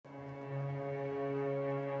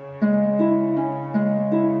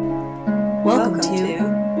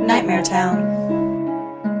Nightmare Town.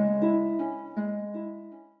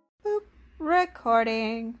 Boop.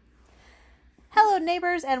 Recording. Hello,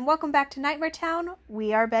 neighbors, and welcome back to Nightmare Town.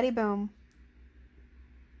 We are Betty Boom.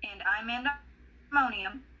 And I'm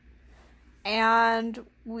Pandemonium. And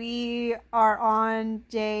we are on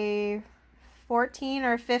day 14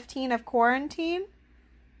 or 15 of quarantine.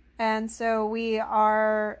 And so we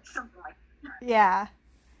are... Something like that. Yeah.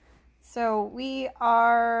 So we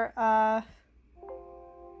are...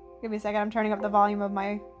 Give me a second. I'm turning up the volume of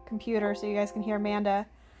my computer so you guys can hear Amanda.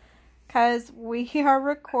 Because we are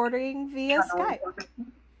recording via Skype.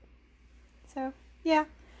 So, yeah.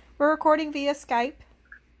 We're recording via Skype.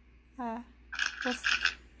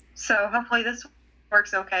 So hopefully this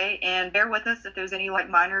works okay. And bear with us if there's any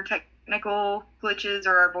minor technical glitches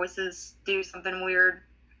or our voices do something weird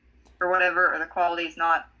or whatever, or the quality's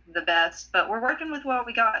not the best. But we're working with what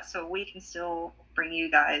we got so we can still bring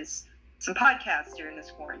you guys some podcasts during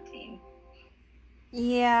this quarantine.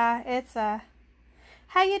 Yeah, it's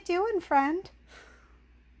How you doing, friend?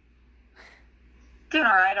 Doing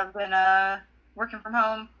all right. I've been working from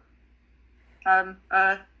home. I'm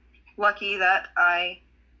lucky that I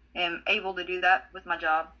am able to do that with my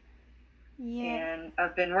job. Yeah. And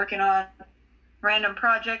I've been working on random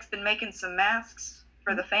projects, been making some masks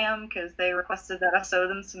for the fam because they requested that I sew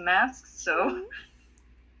them some masks. So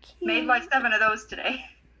made 7 of those today.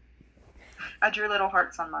 I drew little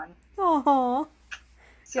hearts on mine. Aww.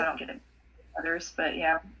 So I don't get it others, but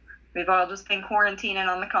yeah, we've all just been quarantining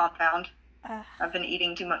on the compound. I've been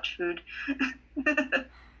eating too much food.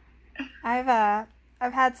 I've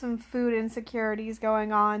had some food insecurities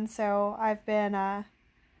going on, so I've been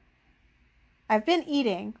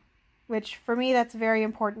eating, which for me that's a very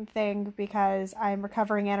important thing because I'm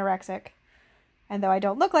recovering anorexic, and though I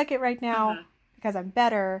don't look like it right now because I'm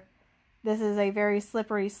better, this is a very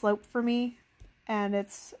slippery slope for me, and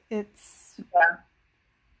it's yeah.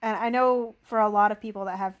 And I know for a lot of people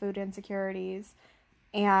that have food insecurities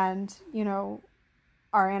and,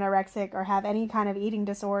 are anorexic or have any kind of eating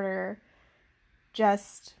disorder,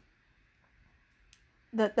 just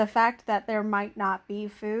the fact that there might not be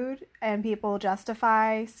food and people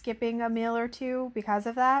justify skipping a meal or two because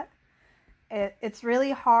of that, it's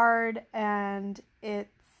really hard and it's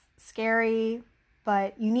scary,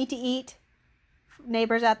 but you need to eat.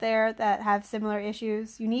 Neighbors out there that have similar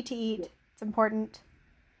issues, you need to eat. It's important.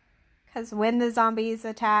 Because when the zombies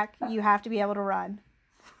attack, you have to be able to run.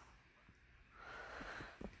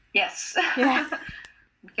 Yes. Yeah.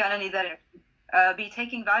 Gonna need that. Be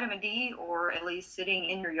taking vitamin D or at least sitting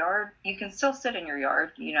in your yard. You can still sit in your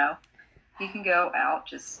yard, You can go out,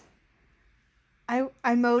 just I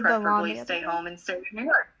mowed the lawn the other stay day. home and stay in your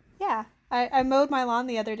yard. Yeah. I mowed my lawn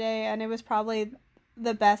the other day, and it was probably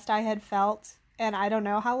the best I had felt, and I don't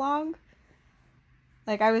know how long.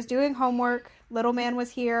 I was doing homework. Little man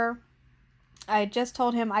was here. I just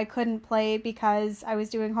told him I couldn't play because I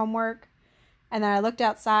was doing homework. And then I looked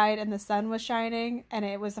outside and the sun was shining. And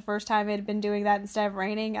it was the first time it had been doing that instead of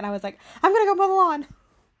raining. And I was like, I'm going to go mow the lawn.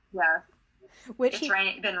 Yeah. It's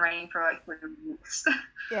been raining for 3 weeks.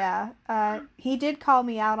 Yeah. He did call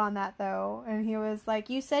me out on that, though. And he was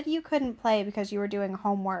like, you said you couldn't play because you were doing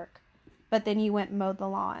homework. But then you went and mowed the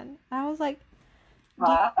lawn. And I was like,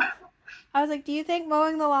 do you think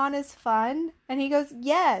mowing the lawn is fun? And he goes,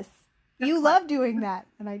 yes. You love doing that.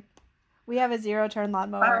 And we have a 0-turn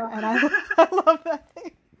lawnmower, and I love that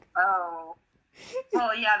thing. Oh.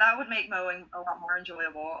 Well, yeah, that would make mowing a lot more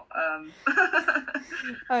enjoyable. Oh,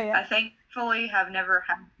 yeah. I thankfully have never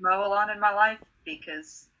had to mow a lawn in my life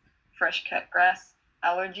because fresh cut grass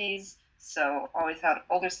allergies. So always had an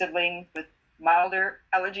older sibling with milder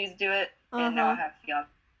allergies do it. And now I have a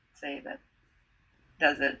fiance that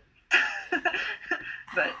does it.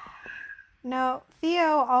 But... No,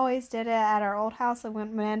 Theo always did it at our old house when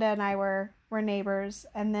Amanda and I were neighbors.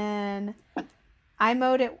 And then I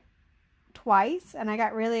mowed it twice, and I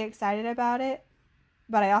got really excited about it.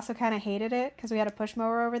 But I also kind of hated it because we had a push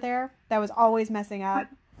mower over there that was always messing up.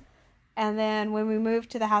 And then when we moved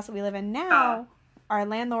to the house that we live in now, our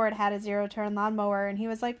landlord had a 0-turn lawnmower. And he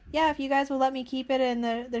was like, yeah, if you guys will let me keep it in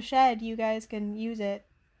the shed, you guys can use it.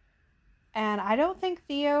 And I don't think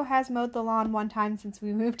Theo has mowed the lawn one time since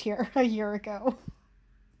we moved here a year ago.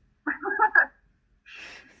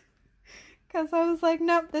 Because I was like,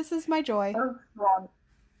 nope, this is my joy. Oh, wrong.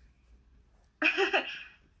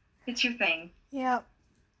 It's your thing. Yep.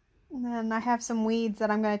 And then I have some weeds that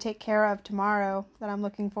I'm going to take care of tomorrow that I'm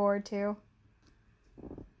looking forward to.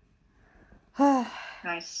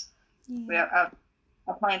 Nice. Yeah.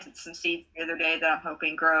 I planted some seeds the other day that I'm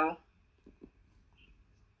hoping grow.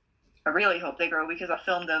 I really hope they grow because I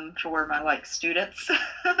filmed them for my like students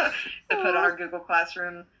to put on our Google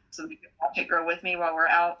Classroom so they can watch it grow with me while we're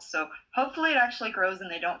out. So hopefully it actually grows and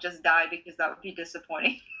they don't just die because that would be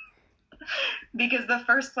disappointing. Because the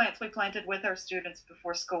first plants we planted with our students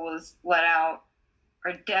before school was let out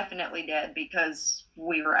are definitely dead because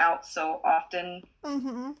we were out so often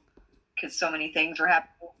Mm-hmm. because so many things were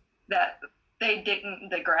happening that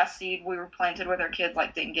the grass seed we were planted with our kids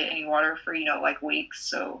like didn't get any water for like weeks.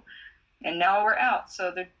 So and now we're out,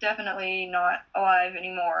 so they're definitely not alive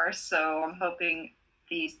anymore. So I'm hoping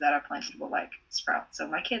these that I planted will like sprout so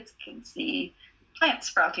my kids can see plant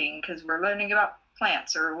sprouting because we're learning about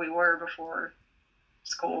plants, or we were before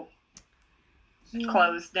school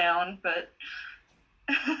closed down. But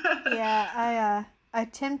yeah, I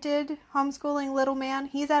attempted homeschooling little man.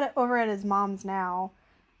 He's over at his mom's now,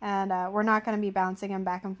 and we're not going to be bouncing him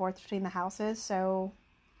back and forth between the houses, so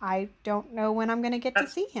I don't know when I'm going to get to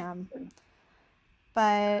see him.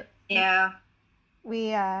 But yeah,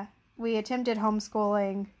 we attempted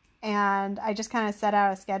homeschooling, and I just kind of set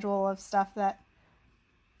out a schedule of stuff that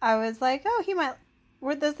I was like, oh, he might.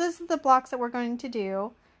 This is the blocks that we're going to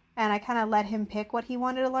do, and I kind of let him pick what he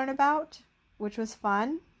wanted to learn about, which was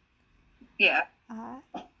fun. Yeah.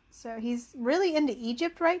 So he's really into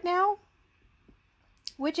Egypt right now,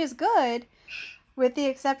 which is good, with the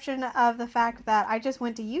exception of the fact that I just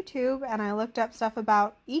went to YouTube and I looked up stuff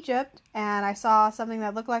about Egypt, and I saw something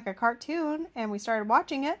that looked like a cartoon, and we started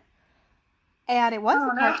watching it, and it was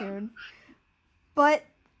a cartoon. But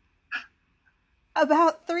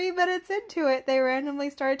about 3 minutes into it, they randomly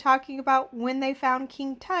started talking about when they found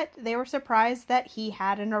King Tut. They were surprised that he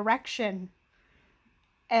had an erection.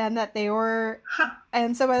 And that they were...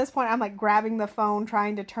 And so by this point, I'm like grabbing the phone,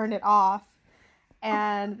 trying to turn it off.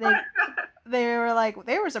 And they were like,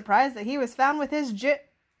 they were surprised that he was found with his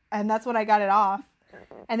and that's when I got it off.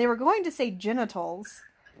 And they were going to say genitals.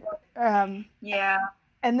 Yeah.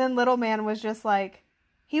 And then little man was just like,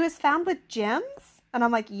 he was found with gems? And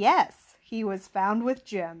I'm like, yes, he was found with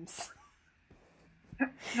gems.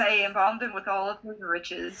 They embalmed him with all of his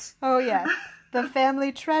riches. Oh, yes. The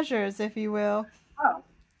family treasures, if you will. Oh.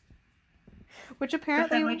 Which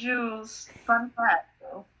apparently... The family jewels. Fun fact,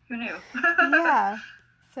 though. Who knew? Yeah.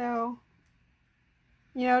 So,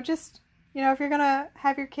 just, if you're going to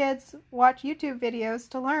have your kids watch YouTube videos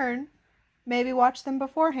to learn, maybe watch them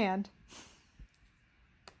beforehand.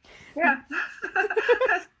 Yeah.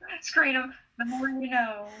 Screen them. The more you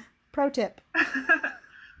know. Pro tip.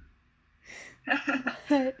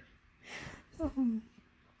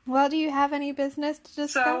 Well, do you have any business to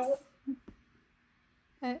discuss?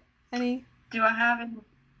 Any? Do I have any?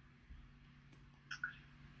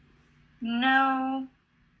 No.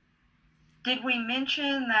 Did we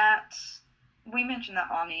mention that? We mentioned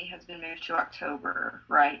that Omni has been moved to October,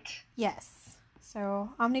 right? Yes. So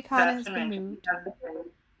OmniCon has been moved.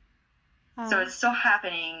 So it's still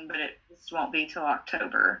happening, but it just won't be till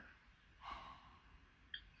October.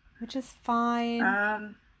 Which is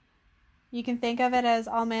fine. You can think of it as,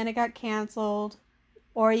 oh man, it got canceled.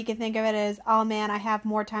 Or you can think of it as, oh man, I have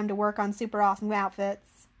more time to work on super awesome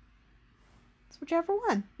outfits. It's whichever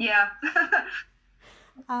one. Yeah.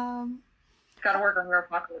 Gotta work on your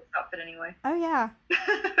apocalypse outfit anyway. Oh yeah.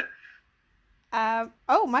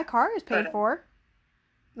 My car is paid for.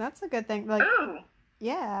 That's a good thing. Like, ooh.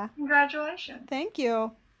 Yeah. Congratulations. Thank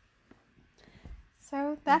you.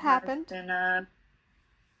 So that happened. And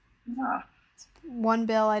yeah. One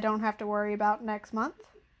bill I don't have to worry about next month.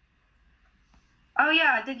 Oh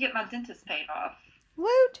yeah, I did get my dentist paid off.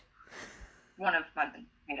 Woot! One of my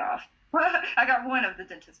dentists paid off. I got one of the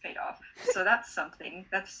dentists paid off. So that's something.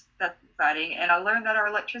 That's exciting. And I learned that our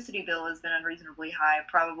electricity bill has been unreasonably high,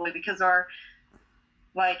 probably because our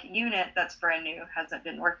unit that's brand new hasn't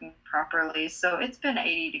been working properly. So it's been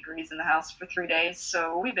 80 degrees in the house for 3 days.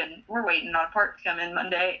 So we're waiting on a part to come in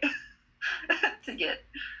Monday to get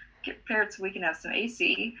repaired so we can have some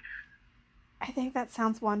AC. I think that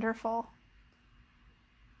sounds wonderful.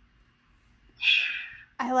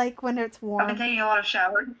 I like when it's warm. I've been taking a lot of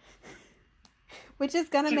showers. Which is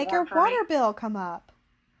going to make your water bill come up.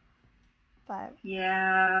 But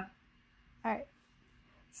yeah. All right.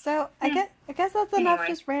 So I guess that's enough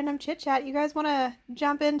just random chit chat. You guys want to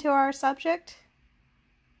jump into our subject?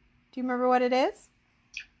 Do you remember what it is?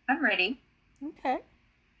 I'm ready. Okay.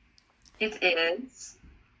 It is.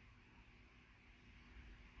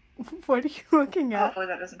 What are you looking at? Hopefully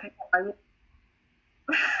that doesn't pick up.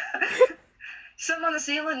 Something on the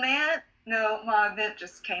ceiling, man. No, my vent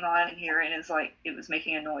just came on in here and it was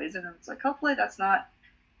making a noise, and I was like, hopefully that's not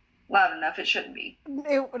loud enough. It shouldn't be.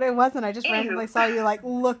 It wasn't. I just randomly saw you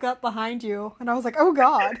look up behind you, and I was like, oh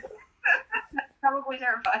god. probably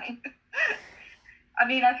terrifying. I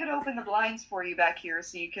mean, I could open the blinds for you back here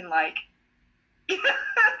so you can, like,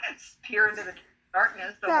 peer into the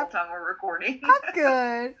darkness the whole time we're recording. I'm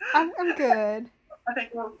good. I'm good. I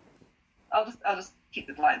think I'll just keep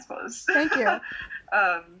the blinds closed. Thank you.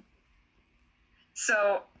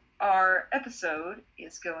 So our episode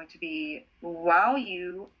is going to be while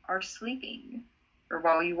you are sleeping, or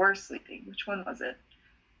while you were sleeping. Which one was it?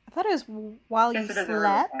 I thought it was while you It doesn't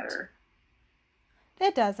slept. really matter.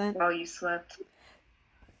 It doesn't. While you slept.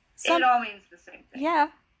 It all means the same thing. Yeah.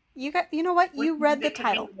 You know what? You read the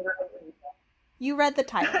title. You read the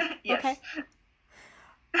title. Yes. Okay.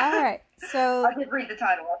 All right. So I did read the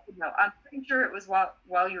title. I should know. I'm pretty sure it was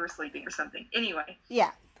while you were sleeping or something. Anyway.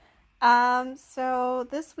 Yeah. So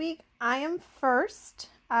this week I am first.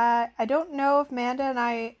 I don't know if Amanda and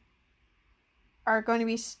I are going to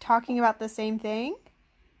be talking about the same thing.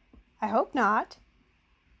 I hope not.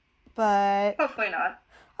 But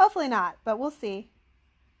hopefully not, but we'll see.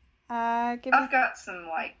 I've got some,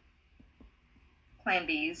 like, plan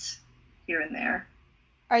Bs here and there.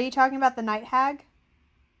 Are you talking about the Night Hag?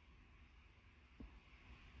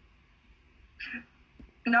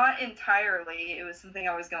 Not entirely. It was something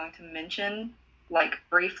I was going to mention, like,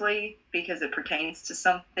 briefly, because it pertains to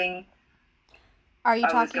something I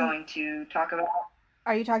was going to talk about.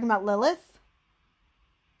 Are you talking about Lilith?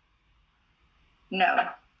 No.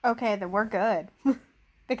 Okay, then we're good.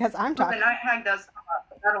 Because I'm talking. The Night Hag does come up.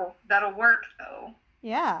 That'll work, though.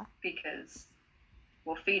 Yeah. Because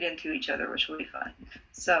we'll feed into each other, which will be fun.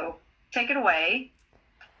 So, take it away,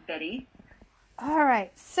 Betty. All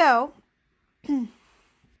right. So,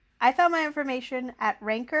 I found my information at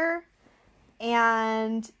Ranker,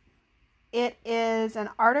 and it is an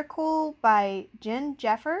article by Jen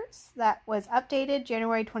Jeffers that was updated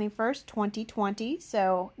January 21st, 2020.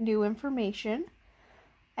 So, new information.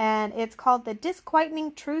 And it's called The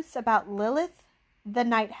Disquieting Truths About Lilith, the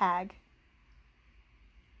Night Hag.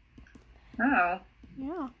 Oh.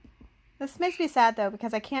 Yeah. This makes me sad, though,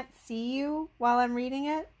 because I can't see you while I'm reading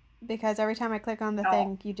it, because every time I click on the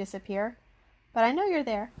thing, you disappear. But I know you're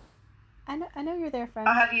there. I know you're there, friend.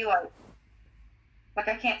 I'll have you, like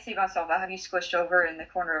I can't see myself. I have you squished over in the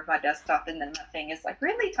corner of my desktop, and then my thing is, like,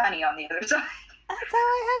 really tiny on the other side. That's how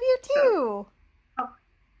I have you, too. So,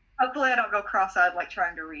 hopefully I don't go cross-eyed, like,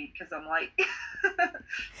 trying to read, because I'm like...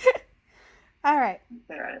 All right.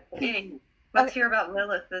 There. Anyway, let's hear about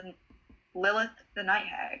Lilith the Night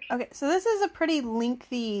Hag. Okay, so this is a pretty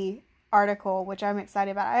lengthy article, which I'm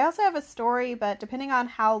excited about. I also have a story, but depending on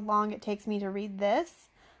how long it takes me to read this,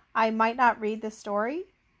 I might not read the story.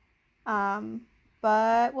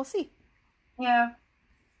 But we'll see. Yeah.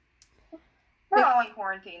 We're all in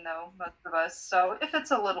quarantine, though, most of us. So if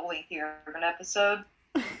it's a little lengthier of an episode,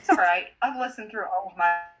 it's all right. I've listened through all of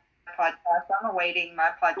my podcasts. I'm awaiting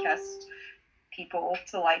my podcast people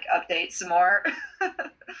to, like, update some more.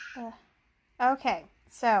 Okay,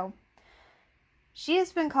 so she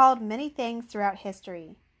has been called many things throughout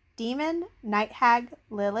history. Demon, Night Hag,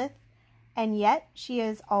 Lilith, and yet she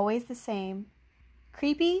is always the same.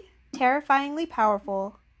 Creepy, terrifyingly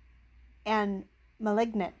powerful, and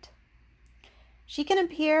malignant. She can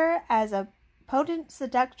appear as a potent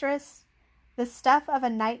seductress, the stuff of a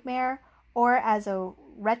nightmare, or as a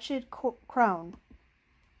wretched crone.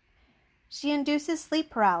 She induces sleep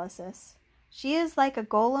paralysis. She is like a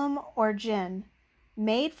golem or jinn,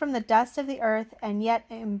 made from the dust of the earth and yet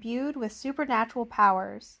imbued with supernatural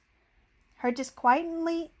powers. Her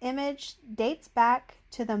disquieting image dates back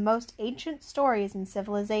to the most ancient stories in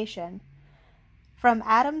civilization, from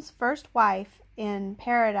Adam's first wife in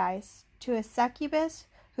paradise to a succubus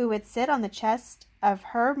who would sit on the chest of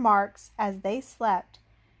her marks as they slept.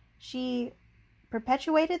 She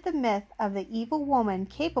perpetuated the myth of the evil woman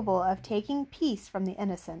capable of taking peace from the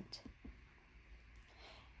innocent.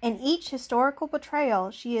 In each historical portrayal,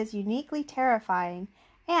 she is uniquely terrifying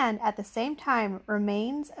and at the same time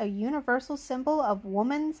remains a universal symbol of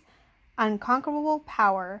woman's unconquerable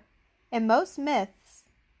power. In most myths,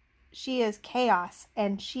 she is chaos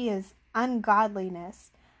and she is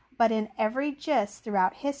ungodliness, but in every gist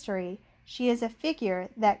throughout history, she is a figure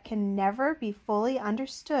that can never be fully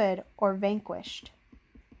understood or vanquished.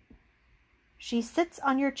 She sits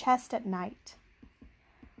on your chest at night.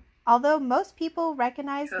 Although most people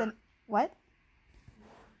recognize the... What?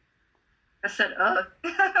 I said,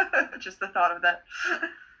 just the thought of that.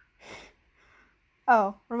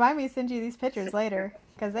 Oh, remind me to send you these pictures later,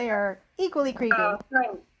 because they are equally creepy. Oh,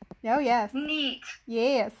 great. Oh, yes. Neat.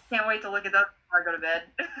 Yes. Can't wait to look at those before I go to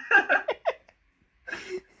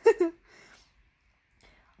bed.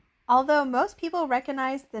 Although most people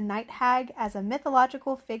recognize the Night Hag as a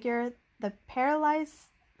mythological figure the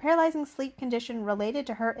paralyzing sleep condition related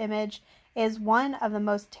to her image is one of the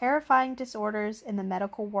most terrifying disorders in the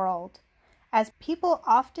medical world, as people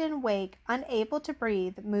often wake unable to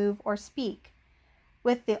breathe, move, or speak,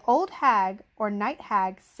 with the old hag or night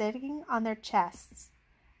hag sitting on their chests.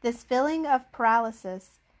 This feeling of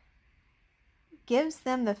paralysis gives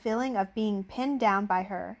them the feeling of being pinned down by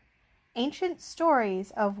her. Ancient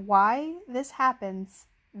stories of why this happens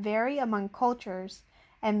vary among cultures,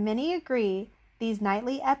 and many agree these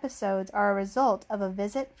nightly episodes are a result of a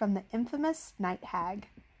visit from the infamous night hag.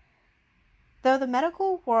 Though the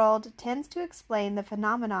medical world tends to explain the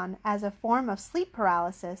phenomenon as a form of sleep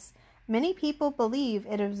paralysis, many people believe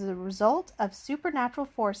it is the result of supernatural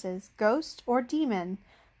forces, ghosts, or demons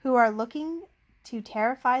who are looking to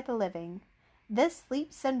terrify the living. This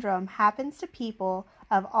sleep syndrome happens to people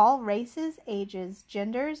of all races, ages,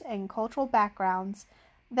 genders, and cultural backgrounds,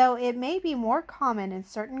 though it may be more common in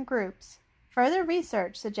certain groups. Further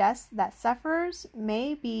research suggests that sufferers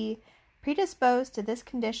may be predisposed to this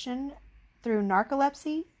condition through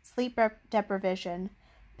narcolepsy, sleep deprivation,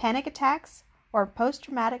 panic attacks, or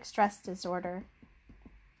post-traumatic stress disorder.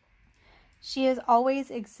 She has always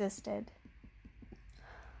existed.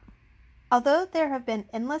 Although there have been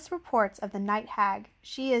endless reports of the night hag,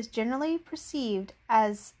 she is generally perceived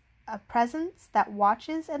as a presence that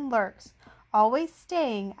watches and lurks, always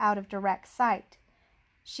staying out of direct sight.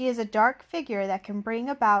 She is a dark figure that can bring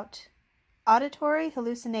about auditory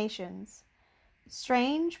hallucinations,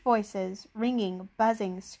 strange voices, ringing,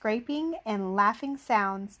 buzzing, scraping, and laughing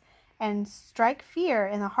sounds, and strike fear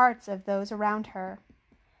in the hearts of those around her.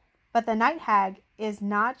 But the night hag is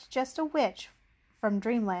not just a witch from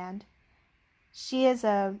dreamland. She is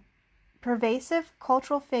a pervasive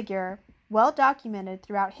cultural figure, well documented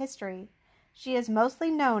throughout history. She is mostly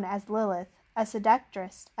known as Lilith, a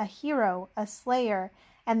seductress, a hero, a slayer,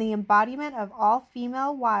 and the embodiment of all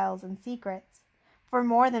female wiles and secrets. For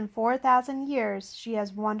more than 4,000 years, she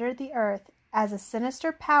has wandered the earth as a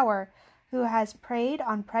sinister power who has preyed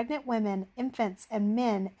on pregnant women, infants, and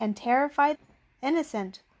men, and terrified the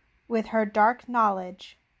innocent with her dark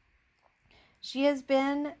knowledge. She has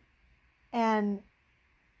been an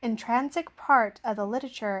intrinsic part of the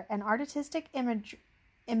literature and artistic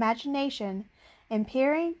imagination,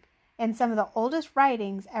 appearing in some of the oldest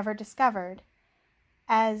writings ever discovered.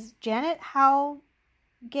 As Janet Howe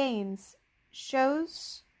Gaines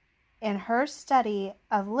shows in her study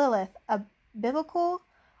of Lilith, a biblical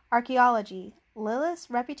archaeology, Lilith's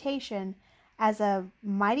reputation as a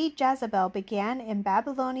mighty Jezebel began in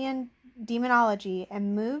Babylonian demonology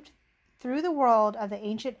and moved through the world of the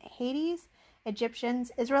ancient Hades,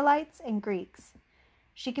 Egyptians, Israelites, and Greeks.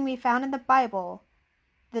 She can be found in the Bible,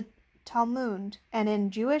 the Talmud, and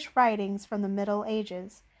in Jewish writings from the Middle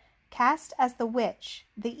Ages. Cast as the witch,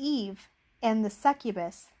 the Eve, and the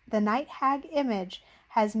succubus, the night hag image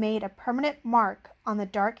has made a permanent mark on the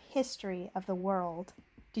dark history of the world.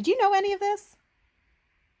 Did you know any of this?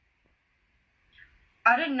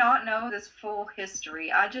 I did not know this full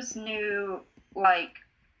history. I just knew, like,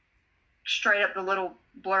 straight up the little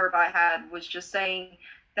blurb I had was just saying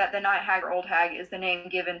that the night hag or old hag is the name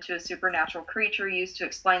given to a supernatural creature used to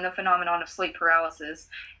explain the phenomenon of sleep paralysis.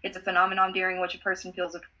 It's a phenomenon during which a person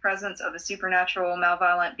feels the presence of a supernatural,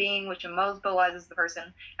 malevolent being which immobilizes the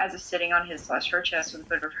person as if sitting on his/her chest with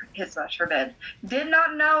the foot of his/her bed. Did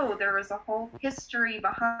not know there was a whole history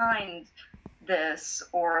behind this,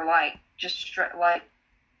 or like just like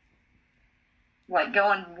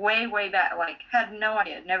going way back. Like, had no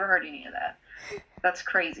idea, never heard any of that. That's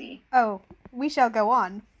crazy. Oh, we shall go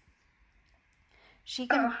on. She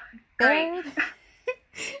can bear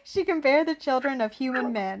she can bear the children of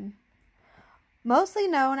human men. Mostly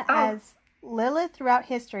known as Lilith throughout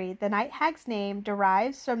history, the night hag's name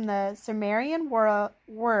derives from the Sumerian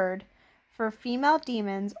word for female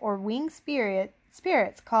demons or winged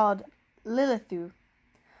spirits called Lilithu.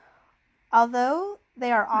 Although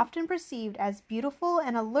they are often perceived as beautiful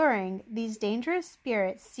and alluring, these dangerous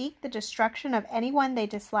spirits seek the destruction of anyone they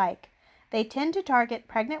dislike. They tend to target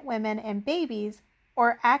pregnant women and babies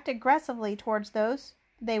or act aggressively towards those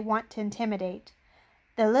they want to intimidate.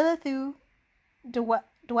 The Lilithu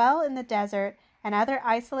dwell in the desert and other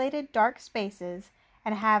isolated dark spaces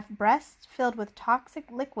and have breasts filled with toxic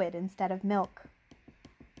liquid instead of milk.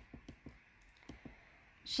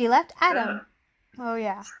 She left Adam. Oh,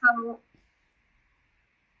 yeah. So,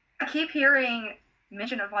 I keep hearing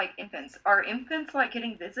mention of, like, infants. Are infants, like,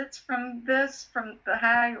 getting visits from the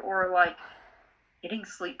hag, or, like, getting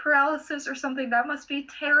sleep paralysis or something? That must be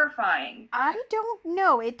terrifying. I don't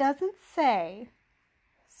know. It doesn't say.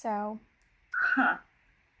 So. Huh.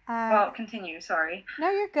 Well, continue. Sorry. No,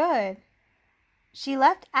 you're good. She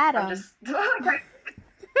left I'm Adam. just. Sorry,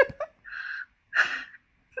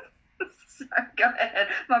 go ahead.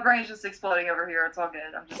 My brain's just exploding over here. It's all good.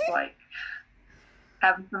 I'm just like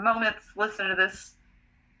having some moments listening to this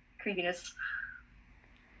creepiness.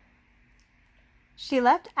 She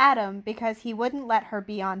left Adam because he wouldn't let her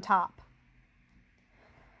be on top.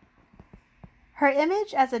 Her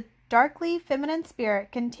image as a darkly feminine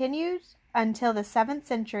spirit continued until the 7th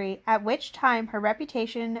century, at which time her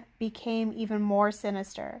reputation became even more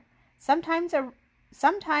sinister. Sometime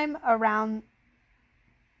around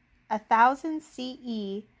 1000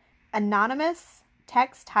 CE, anonymous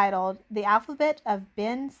text titled "The Alphabet of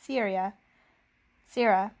Ben Sira"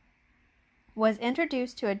 was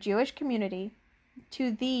introduced to the Jewish community.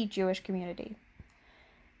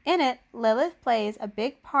 In it, Lilith plays a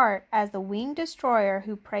big part as the winged destroyer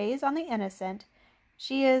who preys on the innocent.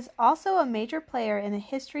 She is also a major player in the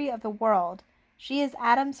history of the world. She is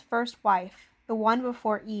Adam's first wife, the one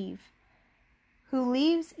before Eve, who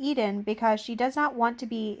leaves Eden because she does not want to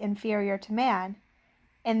be inferior to man.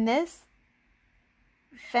 In this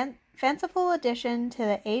fanciful addition to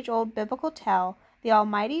the age-old biblical tale, the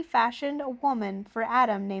Almighty fashioned a woman for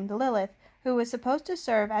Adam named Lilith, who was supposed to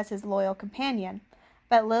serve as his loyal companion.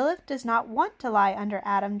 But Lilith does not want to lie under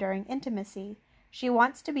Adam during intimacy. She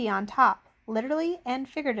wants to be on top, literally and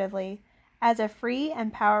figuratively, as a free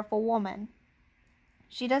and powerful woman.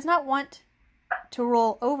 She does not want to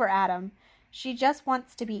rule over Adam. She just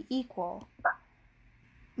wants to be equal.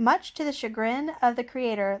 Much to the chagrin of the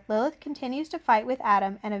Creator, Lilith continues to fight with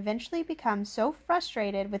Adam and eventually becomes so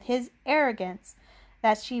frustrated with his arrogance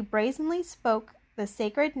that she brazenly spoke the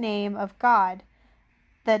sacred name of God,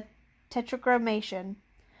 the Tetragrammaton,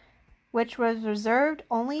 which was reserved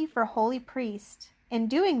only for holy priests. In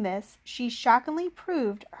doing this, she shockingly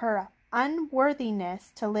proved her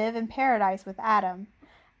unworthiness to live in paradise with Adam.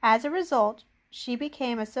 As a result, she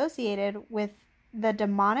became associated with the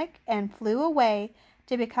demonic and flew away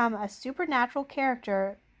to become a supernatural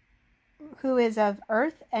character who is of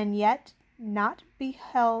earth and yet not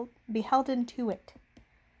beholden to it.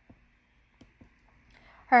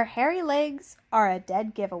 Her hairy legs are a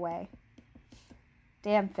dead giveaway.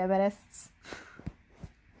 Damn feminists.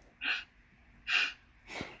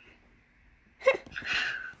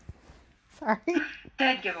 Sorry.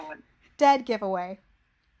 Dead giveaway. Dead giveaway.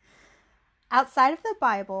 Outside of the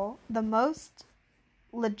Bible, the most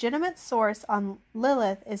legitimate source on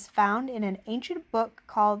Lilith is found in an ancient book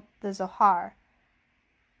called the Zohar,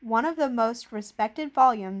 one of the most respected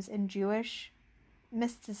volumes in Jewish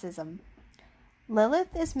mysticism.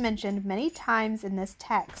 Lilith is mentioned many times in this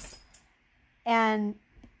text, and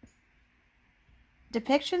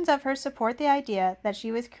depictions of her support the idea that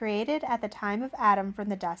she was created at the time of Adam from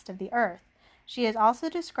the dust of the earth. She is also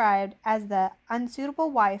described as the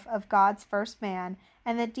unsuitable wife of God's first man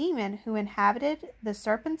and the demon who inhabited the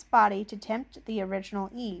serpent's body to tempt the original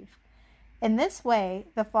Eve. In this way,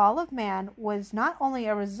 the fall of man was not only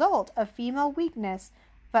a result of female weakness,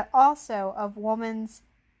 but also of woman's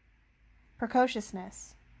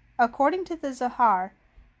precociousness. According to the Zohar,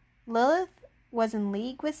 Lilith was in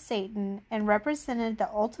league with Satan and represented the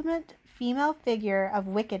ultimate female figure of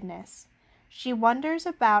wickedness. She wanders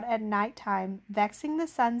about at night time, vexing the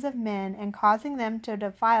sons of men and causing them to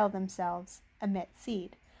defile themselves, emit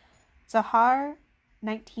seed. Zohar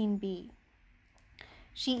 19b.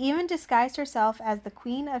 She even disguised herself as the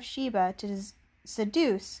Queen of Sheba to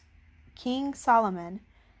seduce King Solomon,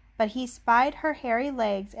 but he spied her hairy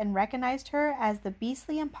legs and recognized her as the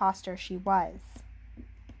beastly impostor she was.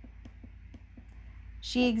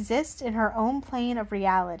 She exists in her own plane of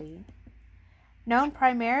reality. Known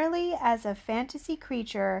primarily as a fantasy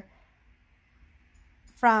creature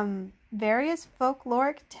from various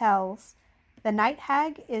folkloric tales, the Night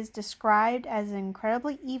Hag is described as an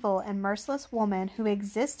incredibly evil and merciless woman who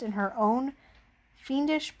exists in her own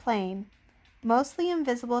fiendish plane, mostly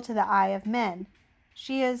invisible to the eye of men.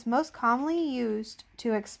 She is most commonly used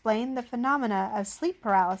to explain the phenomena of sleep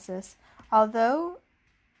paralysis, although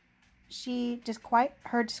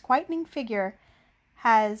her disquieting figure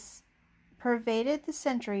has pervaded the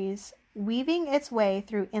centuries, weaving its way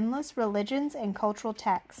through endless religions and cultural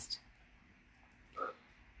texts.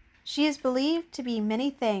 She is believed to be many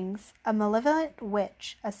things: a malevolent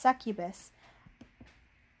witch, a succubus,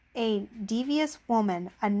 a devious woman,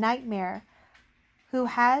 a nightmare, who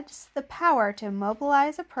has the power to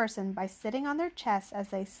immobilize a person by sitting on their chest as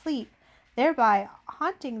they sleep, thereby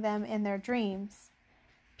haunting them in their dreams.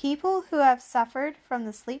 People who have suffered from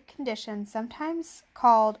the sleep condition, sometimes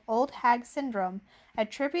called old hag syndrome,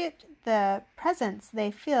 attribute the presence they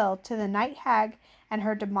feel to the night hag and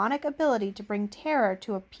her demonic ability to bring terror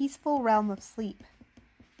to a peaceful realm of sleep.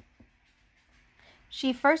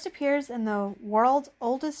 She first appears in the world's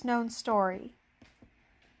oldest known story.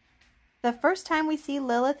 The first time we see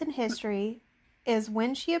Lilith in history is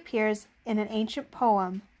when she appears in an ancient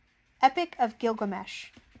poem, Epic of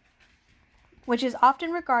Gilgamesh, which is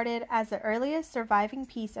often regarded as the earliest surviving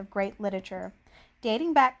piece of great literature.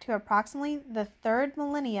 Dating back to approximately the 3rd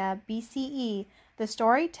millennia BCE, the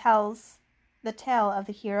story tells the tale of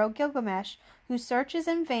the hero Gilgamesh, who searches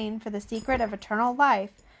in vain for the secret of eternal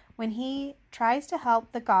life. When he tries to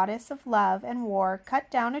help the goddess of love and war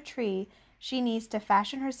cut down a tree, she needs to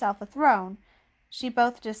fashion herself a throne. She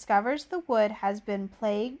both discovers the wood has been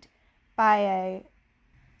plagued by a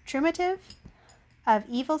trimative of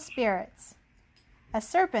evil spirits, a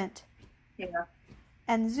serpent,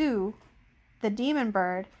 and Zu, the demon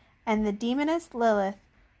bird, and the demoness Lilith,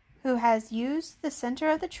 who has used the center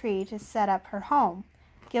of the tree to set up her home.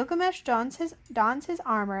 Gilgamesh dons his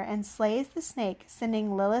armor and slays the snake,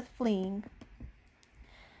 sending Lilith fleeing.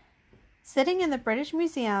 Sitting in the British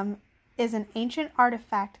Museum is an ancient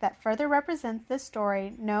artifact that further represents this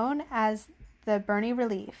story, known as the Burney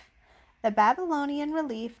relief. The Babylonian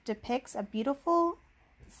relief depicts a beautiful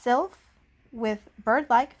sylph with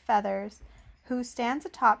bird-like feathers who stands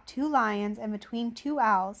atop 2 lions and between 2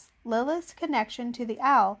 owls. Lilith's connection to the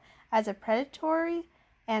owl as a predatory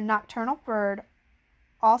and nocturnal bird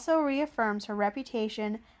also reaffirms her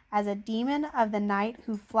reputation as a demon of the night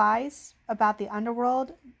who flies about the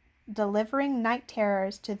underworld, delivering night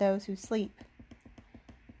terrors to those who sleep.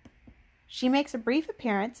 She makes a brief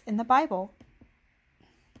appearance in the Bible.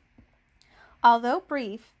 Although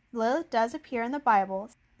brief, Lilith does appear in the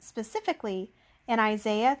Bible, specifically in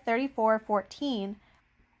Isaiah 34:14,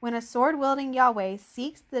 when a sword-wielding Yahweh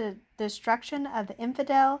seeks the destruction of the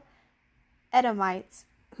infidel Edomites,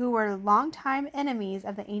 who were longtime enemies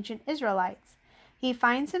of the ancient Israelites. He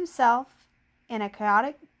finds himself in a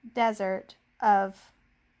chaotic desert of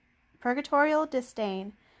purgatorial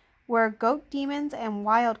disdain, where goat demons and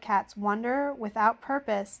wildcats wander without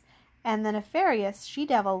purpose, and the nefarious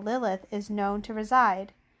she-devil Lilith is known to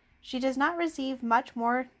reside. She does not receive much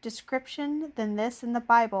more description than this in the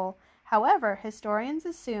Bible. However, historians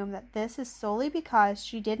assume that this is solely because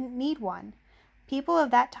she didn't need one. People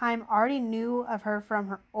of that time already knew of her from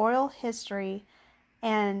her oral history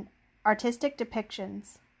and artistic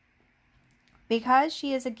depictions. Because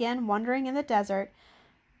she is again wandering in the desert,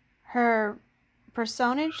 her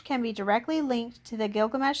personage can be directly linked to the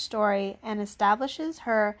Gilgamesh story and establishes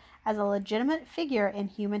her as a legitimate figure in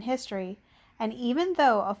human history. And even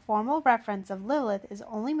though a formal reference of Lilith is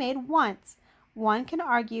only made once, one can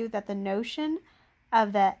argue that the notion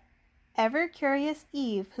of the ever-curious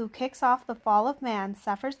Eve who kicks off the fall of man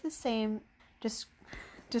suffers the same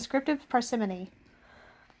descriptive parsimony.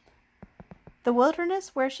 The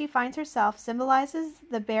wilderness where she finds herself symbolizes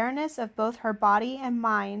the barrenness of both her body and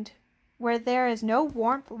mind, where there is no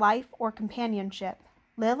warmth, life, or companionship.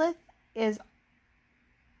 Lilith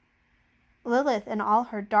in all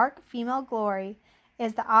her dark female glory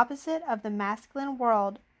is the opposite of the masculine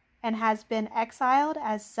world and has been exiled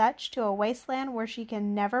as such to a wasteland where she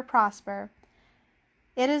can never prosper.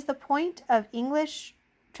 It is the point of English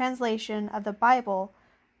translation of the Bible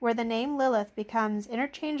where the name Lilith becomes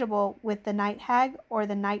interchangeable with the night hag or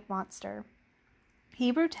the night monster.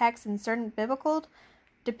 Hebrew texts and certain biblical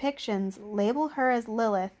depictions label her as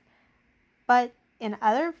Lilith, but in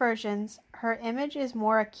other versions, her image is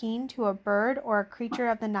more akin to a bird or a creature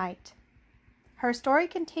of the night. Her story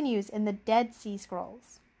continues in the Dead Sea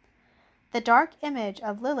Scrolls. The dark image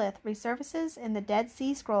of Lilith resurfaces in the Dead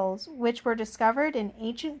Sea Scrolls, which were discovered in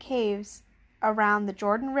ancient caves around the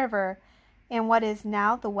Jordan River in what is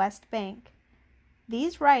now the West Bank.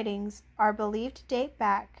 These writings are believed to date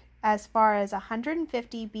back as far as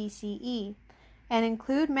 150 BCE and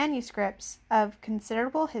include manuscripts of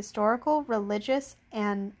considerable historical, religious,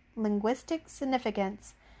 and linguistic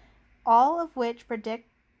significance, all of which predate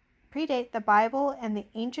the Bible and the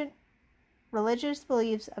ancient religious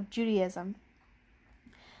beliefs of Judaism.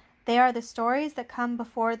 They are the stories that come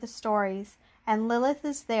before the stories, and Lilith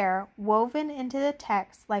is there, woven into the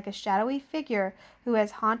text like a shadowy figure who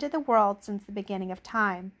has haunted the world since the beginning of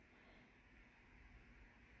time.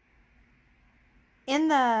 In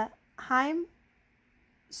the hymn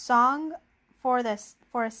Song for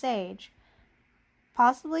a Sage,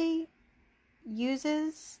 possibly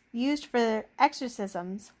used for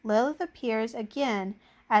exorcisms, Lilith appears again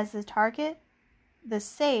as the target the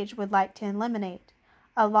sage would like to eliminate,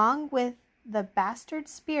 along with the bastard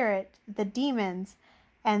spirit, the demons,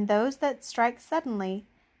 and those that strike suddenly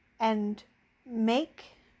and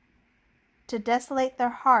make to desolate their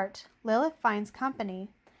heart, Lilith finds company.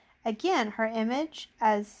 Again, her image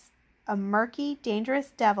as a murky,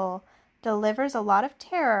 dangerous devil delivers a lot of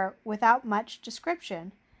terror without much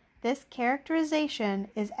description. This characterization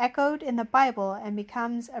is echoed in the Bible and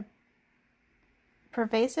becomes a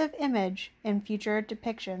pervasive image in future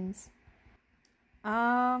depictions.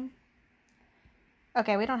 Okay,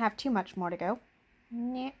 we don't have too much more to go.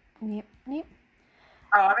 Neep, neep, neep.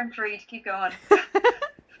 Oh, I'm intrigued. Keep going.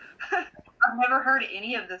 I've never heard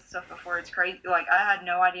any of this stuff before. It's crazy. Like, I had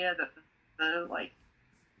no idea that the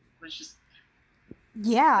was just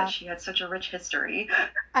Yeah. that she had such a rich history.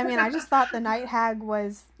 I mean, I just thought the night hag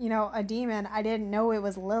was, a demon. I didn't know it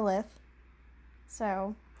was Lilith.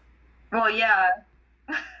 So. Well, yeah.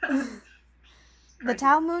 The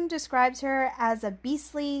Talmud describes her as a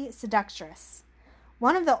beastly seductress.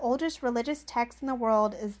 One of the oldest religious texts in the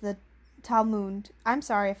world is the Talmud. I'm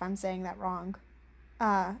sorry if I'm saying that wrong.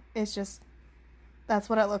 It's just, that's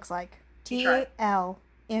what it looks like. Talmud.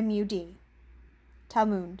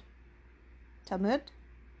 Talmud. Talmud?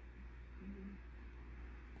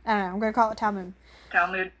 I don't know. I'm going to call it Talmud.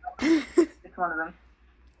 Talmud. It's one of them.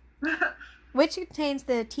 Which contains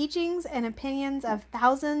the teachings and opinions of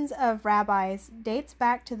thousands of rabbis, dates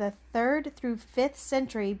back to the 3rd through 5th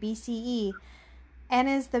century BCE, and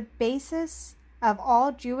is the basis of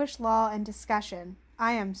all Jewish law and discussion.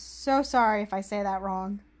 I am so sorry if I say that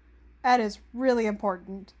wrong. That is really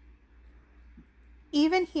important.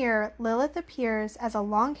 Even here, Lilith appears as a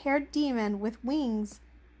long-haired demon with wings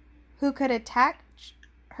who could attach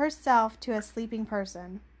herself to a sleeping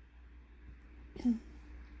person.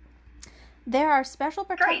 There are special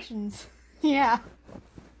protections. Great. Yeah.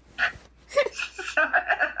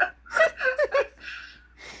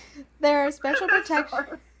 There are special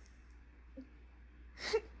protections.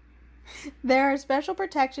 There are special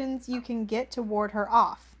protections you can get to ward her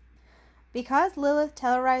off. Because Lilith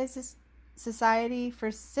terrorizes society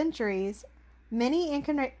for centuries, many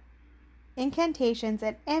incantations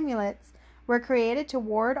and amulets were created to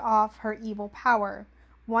ward off her evil power.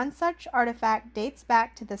 One such artifact dates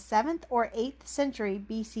back to the 7th or 8th century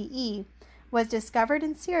BCE, was discovered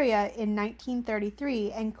in Syria in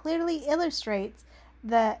 1933, and clearly illustrates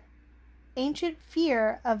the ancient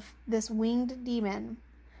fear of this winged demon.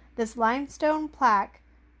 This limestone plaque,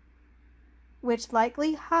 which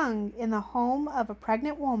likely hung in the home of a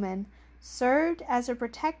pregnant woman, served as a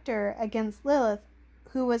protector against Lilith,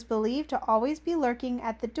 who was believed to always be lurking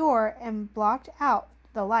at the door and blocked out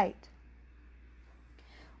the light.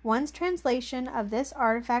 One's translation of this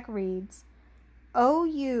artifact reads, "O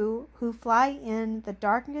you who fly in the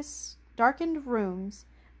darkened rooms,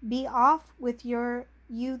 be off with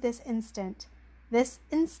you this instant,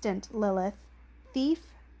 Lilith, thief,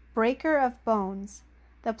 breaker of bones."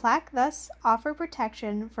 The plaque thus offered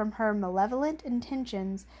protection from her malevolent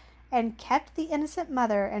intentions and kept the innocent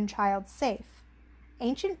mother and child safe.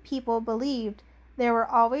 Ancient people believed there were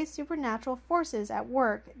always supernatural forces at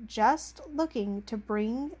work just looking to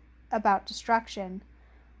bring about destruction.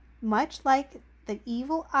 Much like the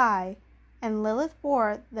evil eye, and Lilith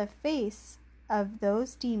bore the face of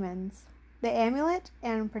those demons. The amulet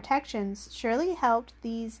and protections surely helped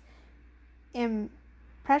these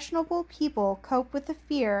impressionable people cope with the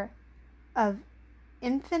fear of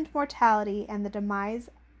infant mortality and the demise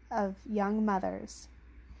of young mothers.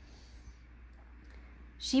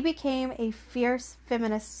 She became a fierce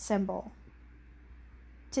feminist symbol.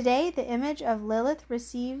 Today, the image of Lilith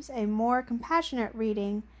receives a more compassionate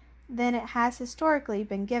reading than it has historically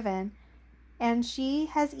been given, and she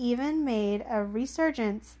has even made a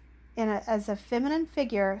resurgence as a feminine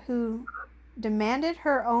figure who demanded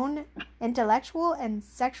her own intellectual and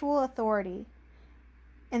sexual authority.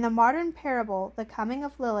 In the modern parable, The Coming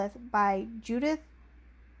of Lilith by Judith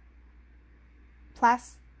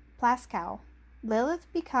Plaskow,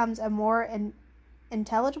 Lilith becomes a more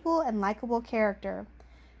intelligible and likable character.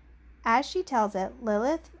 As she tells it,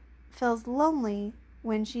 Lilith feels lonely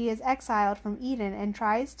when she is exiled from Eden and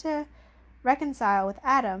tries to reconcile with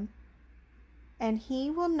Adam, and he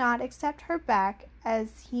will not accept her back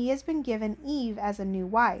as he has been given Eve as a new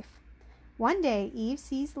wife. One day, Eve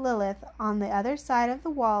sees Lilith on the other side of the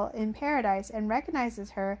wall in paradise and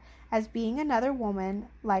recognizes her as being another woman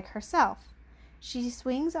like herself. She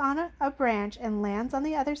swings on a branch and lands on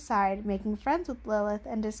the other side, making friends with Lilith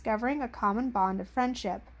and discovering a common bond of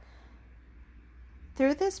friendship.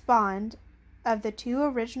 Through this bond of the two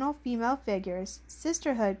original female figures,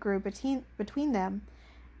 sisterhood grew between them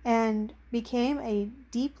and became a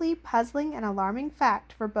deeply puzzling and alarming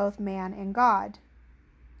fact for both man and God.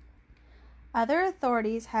 Other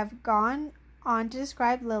authorities have gone on to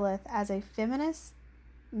describe Lilith as a feminist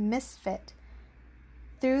misfit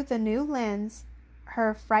Through the new lens,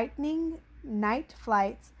 her frightening night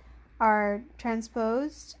flights are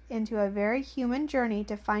transposed into a very human journey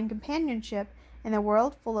to find companionship in a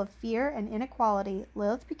world full of fear and inequality.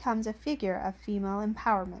 Lilith becomes a figure of female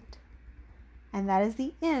empowerment. And that is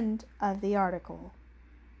the end of the article.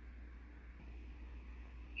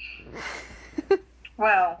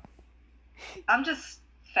 Well, I'm just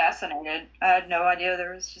fascinated. I had no idea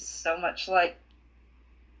there was just so much like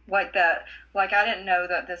that. Like, I didn't know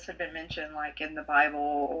that this had been mentioned like in the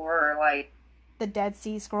Bible or like the Dead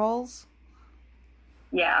Sea Scrolls.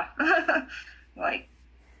 Yeah. Like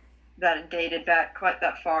that it dated back quite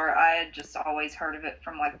that far. I had just always heard of it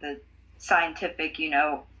from like the scientific,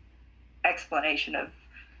 explanation of,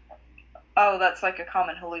 oh, that's like a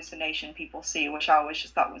common hallucination people see, which I always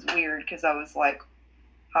just thought was weird because I was like,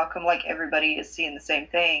 how come like everybody is seeing the same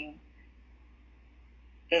thing?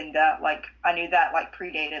 And that like I knew that like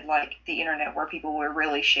predated like the internet where people were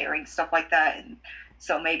really sharing stuff like that, and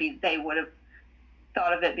so maybe they would have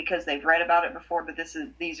thought of it because they've read about it before, but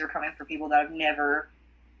these are coming from people that have never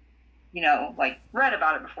like read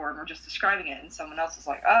about it before and were just describing it, and someone else is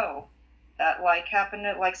like, oh, that like happened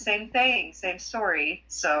at like same thing, same story.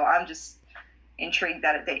 So I'm just intrigued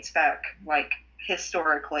that it dates back like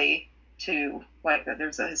historically to like that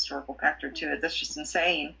there's a historical factor to it. That's just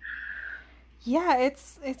insane. Yeah,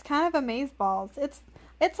 it's kind of amazeballs. It's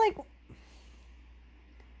like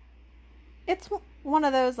it's one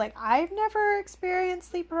of those like I've never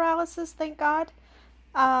experienced sleep paralysis, thank God.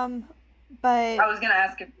 But I was gonna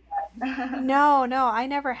ask if no, I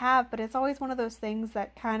never have, but it's always one of those things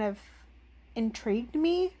that kind of intrigued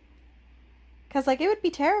me. Because, like, it would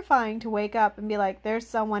be terrifying to wake up and be like, there's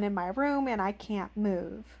someone in my room and I can't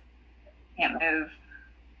move.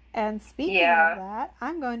 And speaking of that,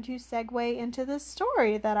 I'm going to segue into the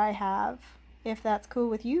story that I have, if that's cool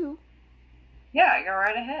with you. Yeah, go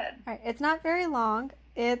right ahead. All right, it's not very long.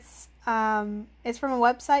 It's from a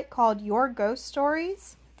website called Your Ghost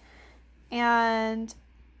Stories. And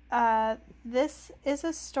this is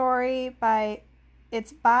a story by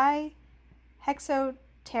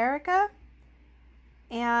Hexoterica.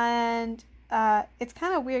 And it's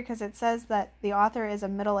kind of weird because it says that the author is a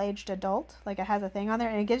middle-aged adult. Like, it has a thing on there.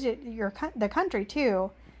 And it gives you the country,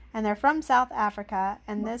 too. And they're from South Africa.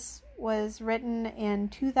 And this was written in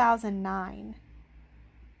 2009.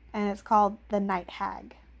 And it's called The Night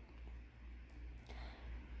Hag.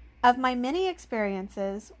 Of my many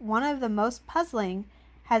experiences, one of the most puzzling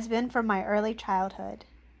has been from my early childhood.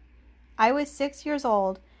 I was 6 years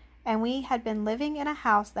old, and we had been living in a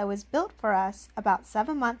house that was built for us about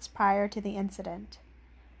 7 months prior to the incident.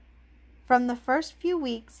 From the first few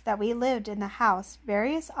weeks that we lived in the house,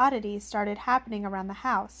 various oddities started happening around the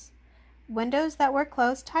house. Windows that were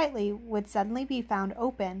closed tightly would suddenly be found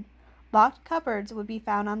open. Locked cupboards would be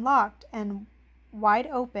found unlocked and wide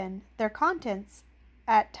open, their contents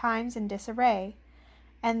at times in disarray,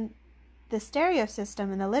 and the stereo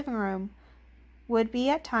system in the living room would be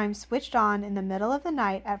at times switched on in the middle of the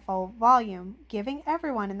night at full volume, giving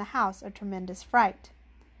everyone in the house a tremendous fright.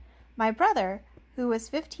 My brother, who was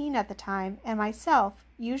 15 at the time, and myself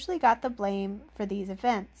usually got the blame for these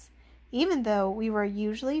events, even though we were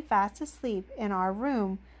usually fast asleep in our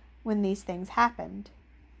room when these things happened.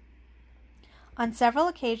 On several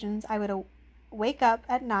occasions I would wake up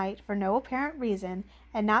at night for no apparent reason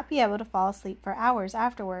and not be able to fall asleep for hours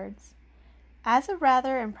afterwards. As a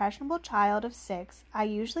rather impressionable child of 6, I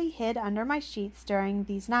usually hid under my sheets during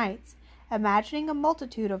these nights, imagining a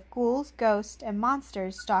multitude of ghouls, ghosts, and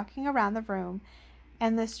monsters stalking around the room,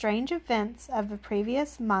 and the strange events of the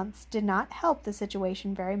previous months did not help the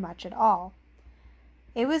situation very much at all.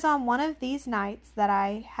 It was on one of these nights that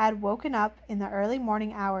I had woken up in the early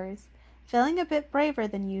morning hours. Feeling a bit braver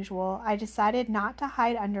than usual, I decided not to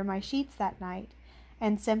hide under my sheets that night,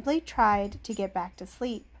 and simply tried to get back to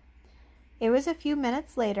sleep. It was a few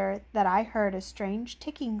minutes later that I heard a strange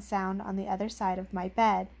ticking sound on the other side of my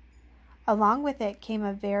bed. Along with it came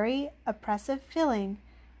a very oppressive feeling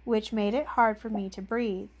which made it hard for me to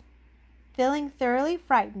breathe. Feeling thoroughly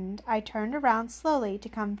frightened, I turned around slowly to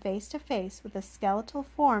come face to face with the skeletal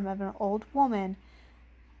form of an old woman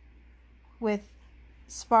with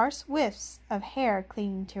sparse wisps of hair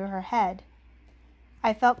clinging to her head.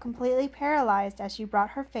 I felt completely paralyzed as she brought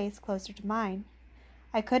her face closer to mine.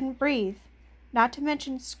 I couldn't breathe, not to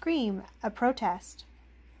mention scream a protest.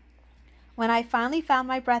 When I finally found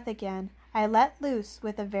my breath again, I let loose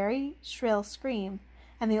with a very shrill scream,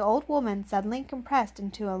 and the old woman suddenly compressed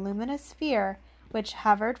into a luminous sphere which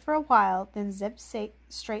hovered for a while, then zipped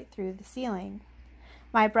straight through the ceiling.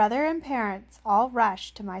 My brother and parents all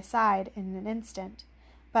rushed to my side in an instant,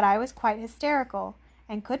 but I was quite hysterical,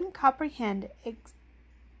 and couldn't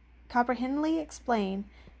comprehensively explain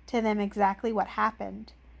to them exactly what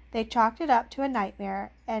happened. They chalked it up to a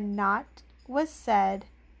nightmare, and nothing was said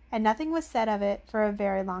of it for a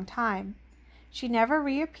very long time. She never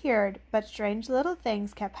reappeared, but strange little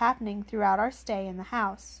things kept happening throughout our stay in the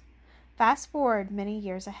house. Fast forward many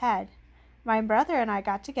years ahead. My brother and I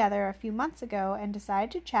got together a few months ago and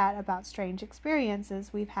decided to chat about strange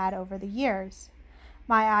experiences we've had over the years.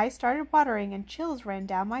 My eyes started watering and chills ran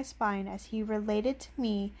down my spine as he related to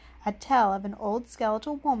me a tale of an old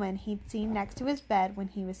skeletal woman he'd seen next to his bed when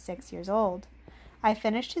he was 6 years old. I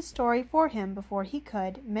finished his story for him before he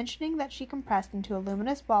could, mentioning that she compressed into a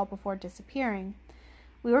luminous ball before disappearing.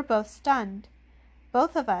 We were both stunned.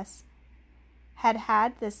 Both of us had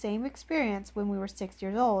had the same experience when we were 6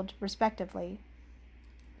 years old, respectively.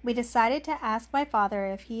 We decided to ask my father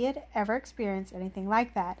if he had ever experienced anything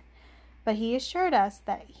like that, but he assured us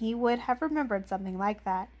that he would have remembered something like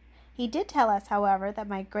that. He did tell us, however, that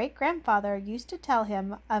my great-grandfather used to tell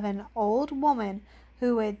him of an old woman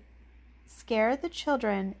who would scare the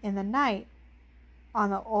children in the night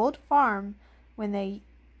on the old farm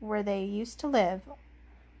where they used to live,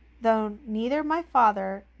 though neither my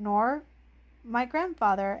father nor my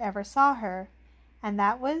grandfather ever saw her, and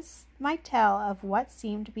that was my tale of what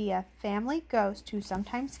seemed to be a family ghost who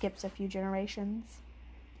sometimes skips a few generations.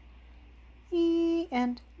 The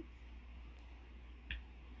end.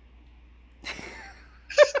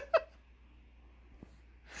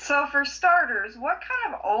 So for starters, what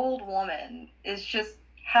kind of old woman is just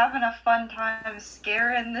having a fun time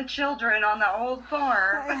scaring the children on the old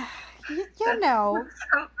farm? You know,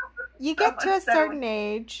 you get to a certain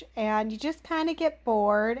age and you just kind of get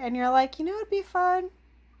bored and you're like, you know, it'd be fun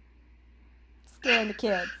scaring the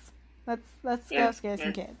kids. Let's go scare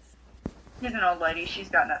some kids. She's an old lady. She's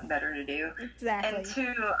got nothing better to do. Exactly. And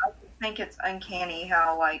two, I think it's uncanny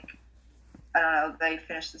how, like, I don't know, they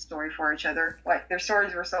finished the story for each other. Like, their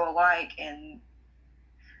stories were so alike, and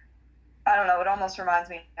I don't know, it almost reminds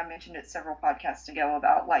me, I mentioned it several podcasts ago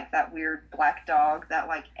about, like, that weird black dog that,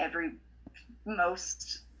 like, everyone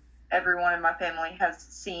in my family has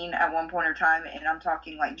seen at one point or time, and I'm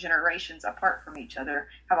talking, like, generations apart from each other,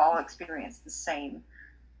 have all experienced the same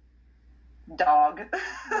dog.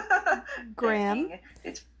 Grim.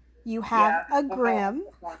 You have a Grim.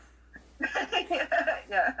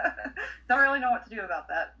 Yeah. Don't really know what to do about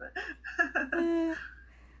that, but I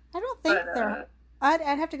don't think they're. I'd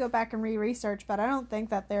have to go back and research, but I don't think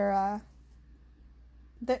that they're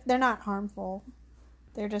not harmful.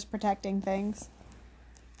 They're just protecting things.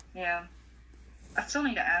 Yeah. I still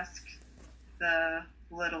need to ask the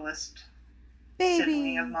littlest baby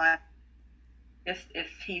sibling of mine if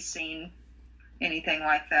he's seen anything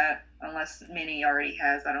like that, unless Minnie already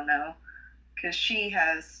has. I don't know, because she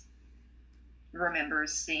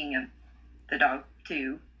remembers seeing the dog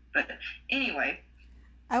too. But anyway,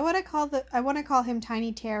 I want to call him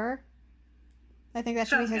Tiny Terror. I think that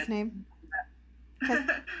should be his name.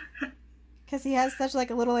 Because he has such like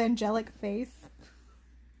a little angelic face.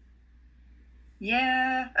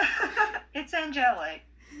 Yeah, it's angelic.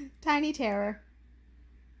 Tiny Terror.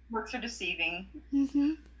 Looks are deceiving.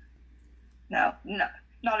 Mm-hmm. No,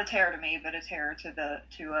 not a terror to me, but a terror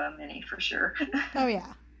to Minnie for sure. Oh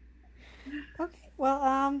yeah. Okay. Well,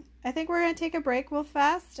 I think we're gonna take a break real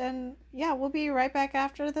fast, and yeah, we'll be right back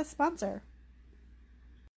after the sponsor.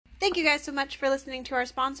 Thank you guys so much for listening to our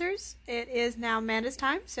sponsors. It is now Amanda's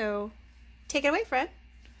time, so take it away, Fred.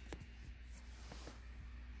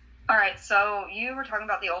 All right, so you were talking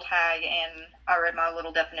about the old hag, and I read my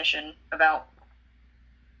little definition about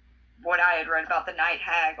what I had read about the night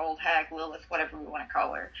hag, old hag, Lilith, whatever we want to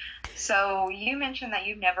call her. So you mentioned that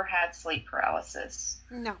you've never had sleep paralysis.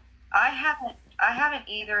 No. I haven't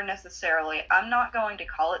either necessarily. I'm not going to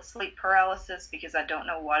call it sleep paralysis because I don't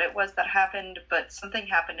know what it was that happened, but something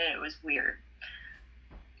happened and it was weird.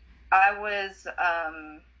 I was,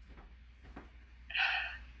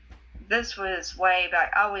 this was way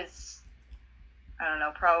back. I was, I don't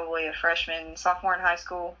know, probably a freshman, sophomore in high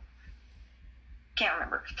school. Can't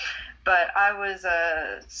remember. But I was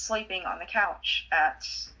sleeping on the couch at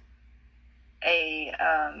a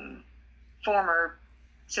former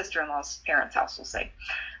sister-in-law's parents' house, we'll say.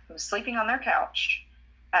 I was sleeping on their couch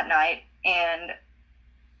at night, and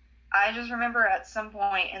I just remember at some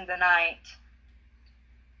point in the night,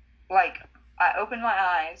 like, I opened my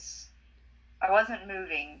eyes. I wasn't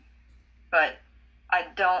moving, but I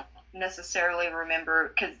don't necessarily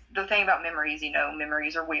remember, because the thing about memories,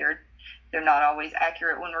 memories are weird. They're not always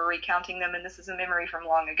accurate when we're recounting them, and this is a memory from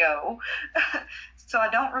long ago. So I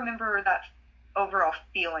don't remember that overall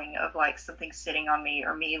feeling of like something sitting on me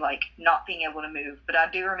or me like not being able to move. But I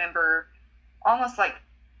do remember almost like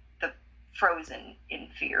the frozen in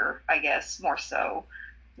fear, I guess, more so,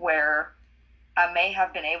 where I may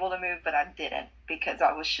have been able to move, but I didn't because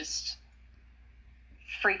I was just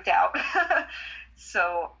freaked out.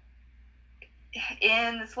 So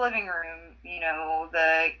in this living room,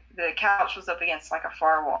 the couch was up against like a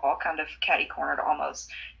far wall, kind of catty cornered almost,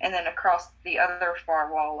 and then across the other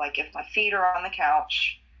far wall, like if my feet are on the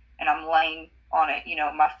couch and I'm laying on it,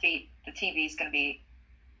 my feet, the TV is going to be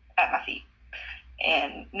at my feet,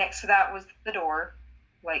 and next to that was the door,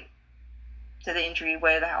 like to the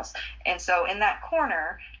entryway of the house, and so in that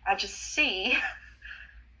corner, I just see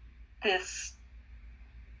this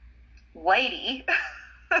lady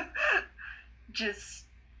just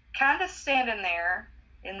kind of standing there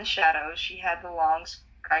in the shadows. She had the long,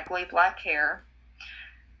 scraggly black hair.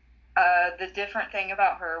 The different thing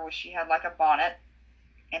about her was she had like a bonnet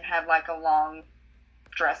and had like a long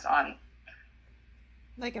dress on.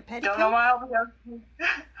 Like a petticoat? Don't know why I was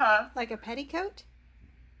huh? Like a petticoat?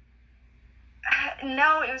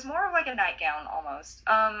 No, it was more of like a nightgown almost.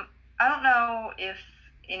 I don't know if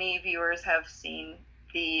any viewers have seen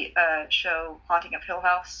the show Haunting of Hill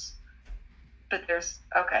House, but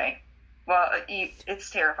okay. Well, it's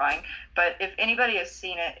terrifying. But if anybody has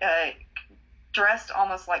seen it, dressed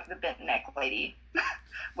almost like the bent neck lady,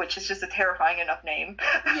 which is just a terrifying enough name.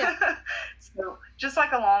 Yeah. So just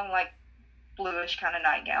like a long, like bluish kind of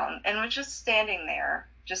nightgown, and was just standing there,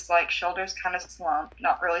 just like shoulders kind of slumped,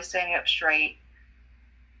 not really standing up straight,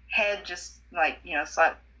 head just like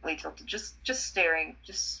slightly tilted, just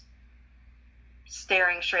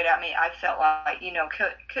staring straight at me. I felt like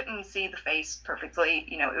couldn't see the face perfectly.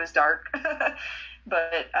 It was dark,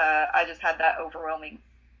 but I just had that overwhelming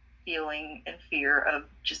feeling and fear of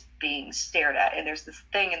just being stared at. And there's this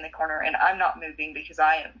thing in the corner, and I'm not moving because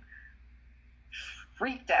I am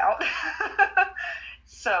freaked out.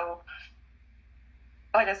 So,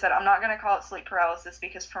 like I said, I'm not going to call it sleep paralysis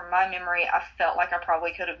because from my memory, I felt like I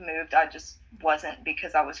probably could have moved. I just wasn't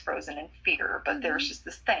because I was frozen in fear. But there was just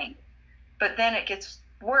this thing. But then it gets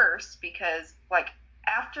worse because, like,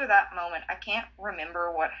 after that moment, I can't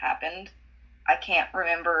remember what happened. I can't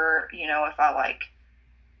remember, if I, like,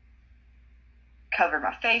 covered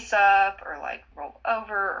my face up or, like, rolled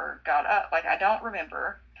over or got up. Like, I don't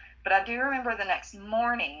remember. But I do remember the next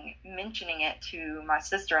morning mentioning it to my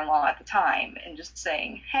sister-in-law at the time and just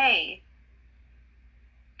saying, hey,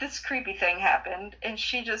 this creepy thing happened. And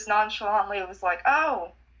she just nonchalantly was like,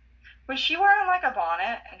 oh, was she wearing like a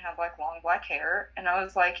bonnet and had like long black hair? And I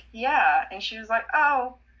was like, yeah. And she was like,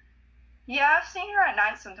 oh, yeah, I've seen her at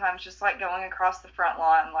night sometimes just like going across the front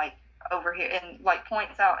lawn, like over here, and like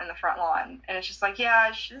points out in the front lawn. And it's just like,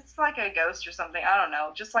 yeah, she's like a ghost or something. I don't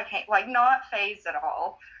know. Just like not phased at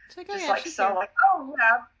all. It's like, just yeah, like so here. Like, oh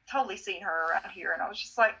yeah, I've totally seen her around here. And I was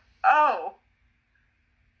just like, oh,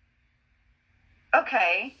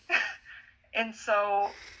 okay. And so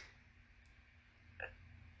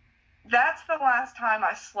that's the last time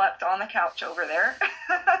I slept on the couch over there,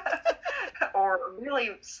 or really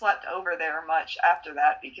slept over there much after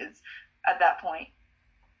that, because at that point,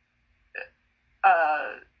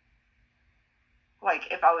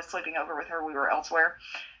 like if I was sleeping over with her, we were elsewhere.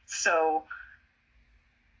 So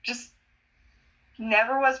just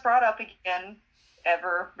never was brought up again,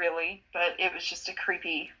 ever really, but it was just a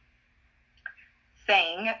creepy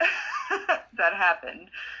thing that happened.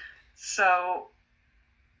 So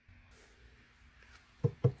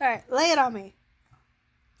all right, lay it on me.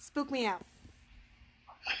 Spook me out.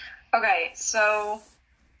 Okay, so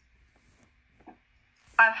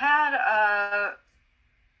I've had a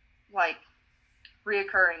like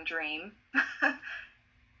reoccurring dream,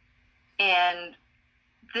 and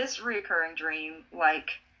this reoccurring dream like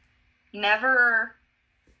never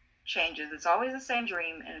changes. It's always the same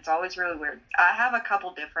dream, and it's always really weird. I have a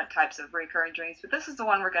couple different types of recurring dreams, but this is the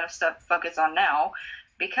one we're going to focus on now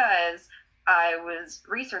because I was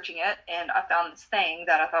researching it and I found this thing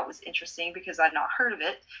that I thought was interesting because I'd not heard of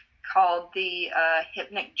it, called the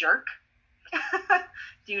hypnic jerk.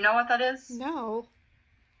 Do you know what that is? No.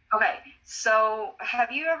 Okay, so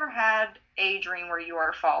have you ever had a dream where you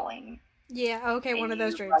are falling? Yeah, okay, one of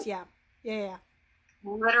those dreams, like, yeah.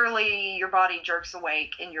 Literally, your body jerks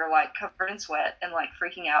awake and you're like covered in sweat and like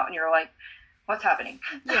freaking out and you're like, what's happening?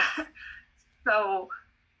 Yeah. So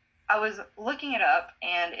I was looking it up,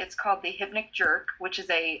 and it's called the hypnic jerk, which is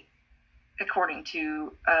according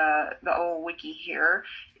to the old wiki here,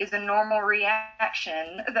 is a normal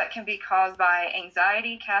reaction that can be caused by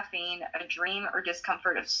anxiety, caffeine, a dream, or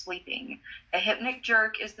discomfort of sleeping. A hypnic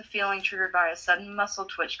jerk is the feeling triggered by a sudden muscle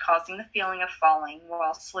twitch causing the feeling of falling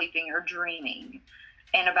while sleeping or dreaming.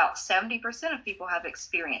 And about 70% of people have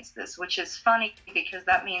experienced this, which is funny because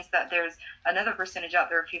that means that there's another percentage out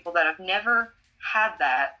there of people that have never had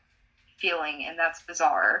that feeling, and that's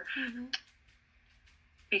bizarre. Mm-hmm.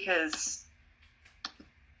 Because,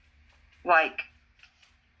 like,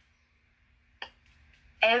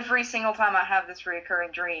 every single time I have this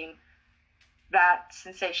reoccurring dream, that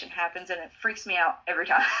sensation happens, and it freaks me out every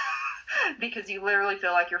time. Because you literally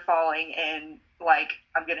feel like you're falling and, like,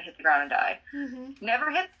 I'm going to hit the ground and die. Mm-hmm.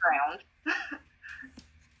 Never hit the ground.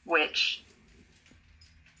 Which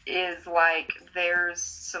is, like, there's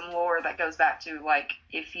some lore that goes back to, like,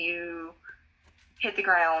 if you hit the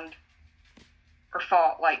ground or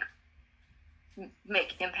fall, like,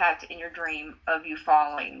 make impact in your dream of you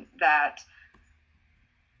falling, that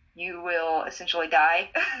you will essentially die.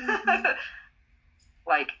 Mm-hmm.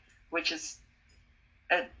 Like, which is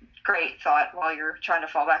a great thought while you're trying to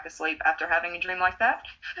fall back asleep after having a dream like that.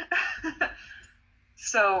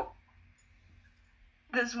 So,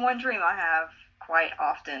 this one dream I have quite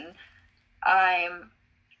often,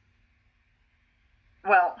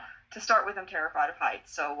 well, to start with, I'm terrified of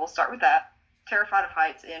heights, so we'll start with that. Terrified of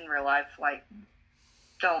heights in real life, like,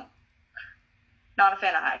 not a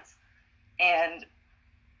fan of heights. And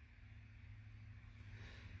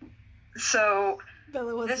so,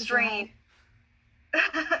 this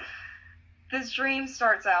dream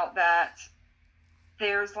starts out that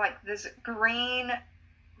there's, like, this green,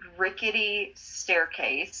 rickety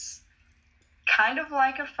staircase, kind of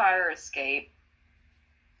like a fire escape,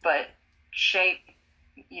 but shaped,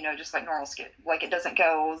 just like normal skip. Like, it doesn't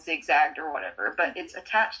go zigzagged or whatever, but it's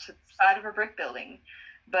attached to the side of a brick building.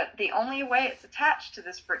 But the only way it's attached to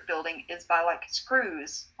this brick building is by, like,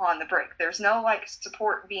 screws on the brick. There's no, like,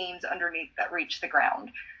 support beams underneath that reach the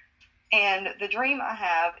ground. And the dream I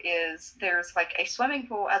have is there's, like, a swimming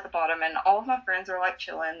pool at the bottom, and all of my friends are, like,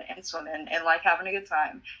 chilling and swimming and, like, having a good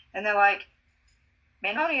time. And they're like,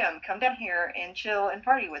 Manonium, come down here and chill and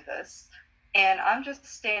party with us. And I'm just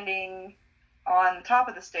standing on the top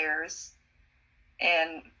of the stairs,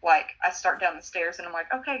 and, like, I start down the stairs, and I'm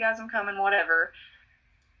like, okay, guys, I'm coming, whatever.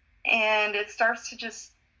 And it starts to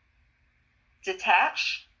just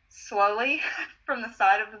detach slowly from the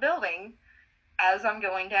side of the building as I'm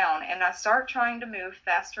going down, and I start trying to move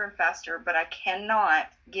faster and faster, but I cannot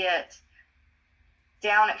get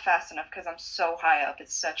down it fast enough because I'm so high up.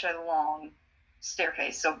 It's such a long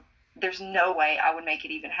staircase, so there's no way I would make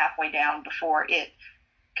it even halfway down before it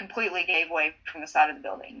completely gave way from the side of the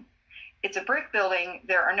building. It's a brick building.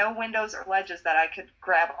 There are no windows or ledges that I could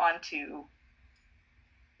grab onto.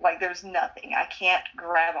 Like, there's nothing. I can't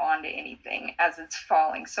grab onto anything as it's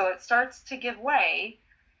falling. So it starts to give way,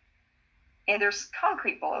 and there's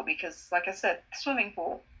concrete below because, like I said, swimming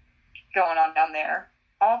pool going on down there,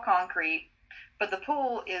 all concrete, but the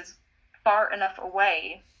pool is far enough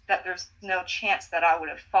away that there's no chance that I would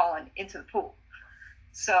have fallen into the pool.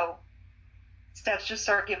 So steps just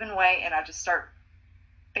start giving way, and I just start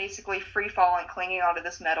basically free falling, clinging onto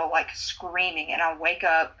this metal, like screaming, and I wake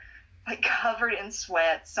up, like, covered in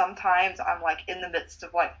sweat. Sometimes I'm, like, in the midst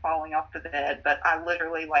of, like, falling off the bed, but I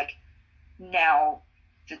literally, like, now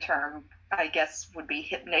the term, I guess, would be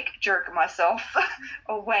hypnic jerk myself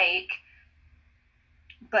awake.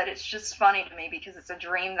 But it's just funny to me because it's a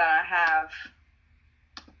dream that I have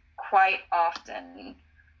quite often.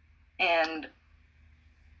 And,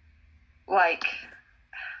 like,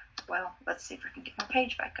 well, let's see if I can get my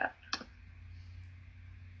page back up.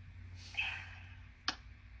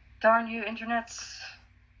 Darn you, internets.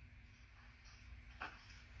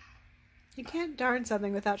 You can't darn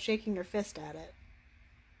something without shaking your fist at it.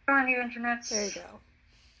 Darn you, internets. There you go.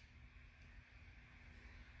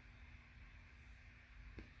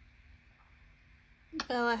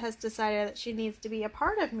 Bella has decided that she needs to be a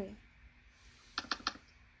part of me.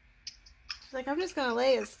 She's like, I'm just going to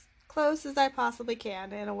lay as close as I possibly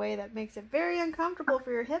can in a way that makes it very uncomfortable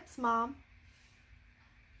for your hips, Mom.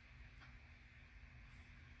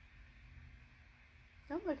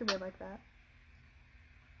 Don't look at me like that.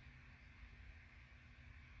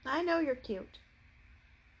 I know you're cute.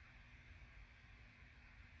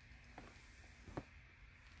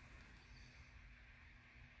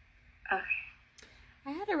 Okay.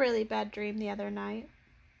 I had a really bad dream the other night.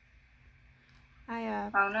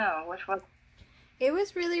 Oh no, which was? It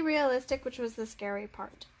was really realistic, which was the scary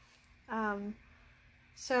part.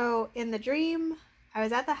 So in the dream, I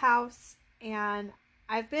was at the house and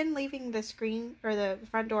I've been leaving the screen or the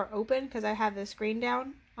front door open because I have the screen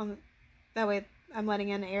down that way I'm letting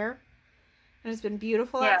in air, and it's been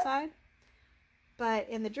beautiful Yeah. outside. But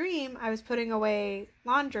in the dream, I was putting away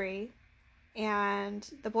laundry, and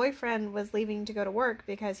the boyfriend was leaving to go to work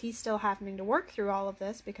because he's still having to work through all of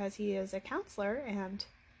this because he is a counselor, and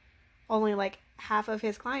only like half of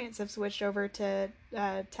his clients have switched over to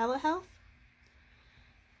telehealth.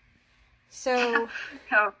 So,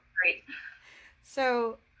 Oh, great.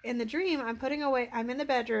 so in the dream, I'm in the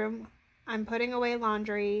bedroom, I'm putting away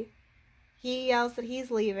laundry. He yells that he's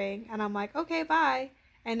leaving, and I'm like, okay, bye.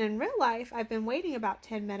 And in real life, I've been waiting about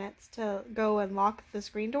 10 minutes to go and lock the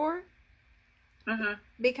screen door Mm-hmm.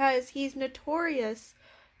 because he's notorious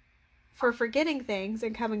for forgetting things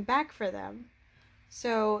and coming back for them.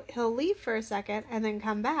 So he'll leave for a second and then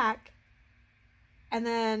come back, and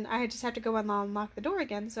then I just have to go and unlock the door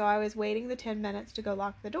again. So I was waiting the 10 minutes to go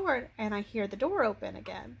lock the door, and I hear the door open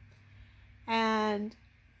again. And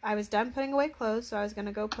I was done putting away clothes, so I was going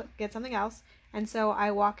to go get something else. And so I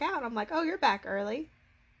walk out. I'm like, oh, you're back early.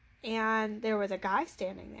 And there was a guy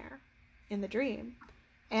standing there in the dream.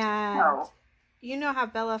 And Oh. you know how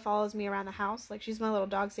Bella follows me around the house? Like, she's my little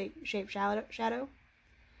dog-shaped shadow.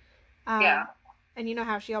 Yeah. And you know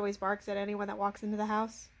how she always barks at anyone that walks into the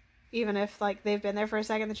house? Even if, like, they've been there for a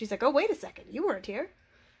second, then she's like, oh, wait a second, you weren't here.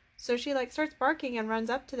 So she, like, starts barking and runs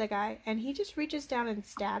up to the guy, and he just reaches down and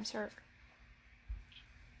stabs her.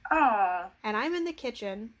 Oh. And I'm in the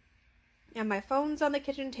kitchen, and my phone's on the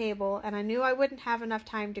kitchen table, and I knew I wouldn't have enough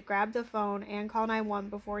time to grab the phone and call 911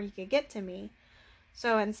 before he could get to me.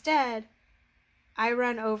 So instead, I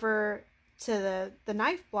run over to the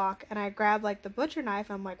knife block, and I grab, like, the butcher knife.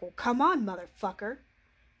 I'm like, well, come on, motherfucker.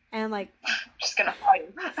 And, like, Just gonna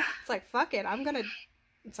fight. it's like, fuck it, I'm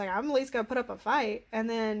at least gonna put up a fight. And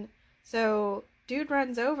then, so, dude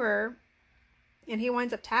runs over, and he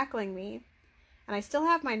winds up tackling me, and I still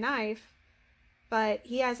have my knife, but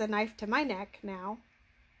he has a knife to my neck now,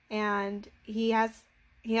 and he has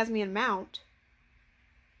me in mount.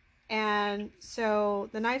 And so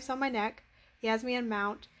the knife's on my neck, he has me in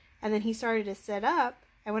mount, and then he started to sit up,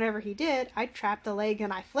 and whenever he did, I trapped a leg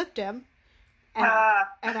and I flipped him, and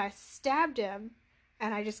I stabbed him,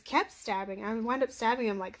 and I just kept stabbing. I wound up stabbing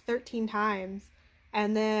him like 13 times,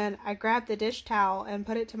 and then I grabbed the dish towel and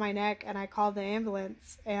put it to my neck, and I called the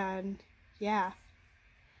ambulance, and yeah,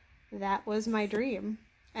 that was my dream.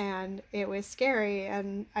 And it was scary,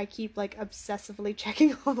 and I keep like obsessively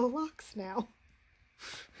checking all the locks now.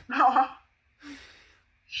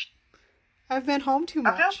 I've been home too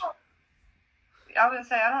much. I was gonna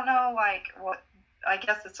say, I don't know, like, what, I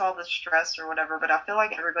guess it's all the stress or whatever, but I feel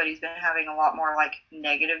like everybody's been having a lot more, like,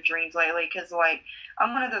 negative dreams lately, because, like,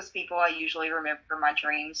 I'm one of those people, I usually remember my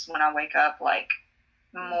dreams when I wake up, like,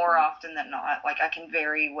 more often than not. Like, I can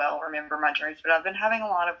very well remember my dreams, but I've been having a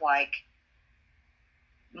lot of, like,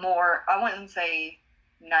 more, I wouldn't say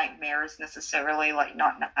nightmares necessarily, like,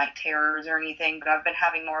 not night terrors or anything, but I've been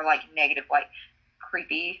having more, like, negative, like,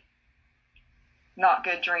 creepy, not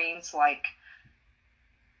good dreams, like,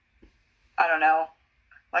 I don't know,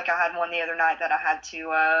 like, I had one the other night that I had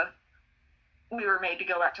to, we were made to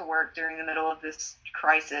go back to work during the middle of this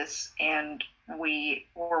crisis, and we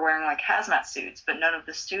were wearing, like, hazmat suits, but none of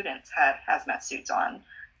the students had hazmat suits on.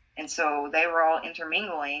 And so they were all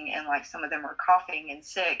intermingling, and, like, some of them were coughing and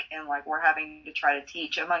sick, and, like, we're having to try to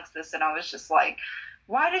teach amongst this. And I was just like,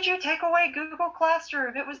 why did you take away Google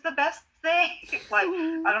Classroom? It was the best thing. Like,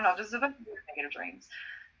 I don't know, just a bunch of negative dreams.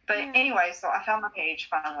 But anyway, so I found my page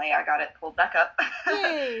finally. I got it pulled back up.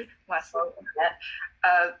 Yay! My slow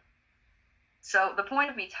internet. So the point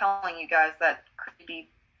of me telling you guys that creepy,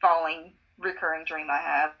 falling, recurring dream I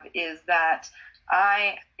have is that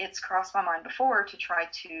it's crossed my mind before to try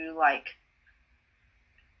to, like,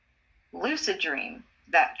 lucid dream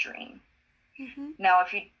that dream. Mm-hmm. Now,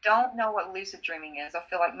 if you don't know what lucid dreaming is, I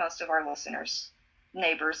feel like most of our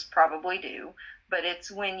neighbors probably do, but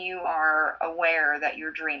it's when you are aware that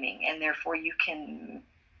you're dreaming, and therefore you can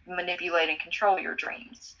manipulate and control your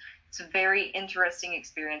dreams. It's a very interesting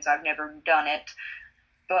experience. I've never done it,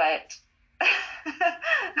 but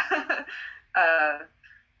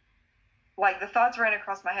like, the thoughts ran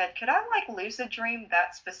across my head, could I, like, lucid dream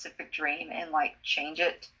that specific dream and, like, change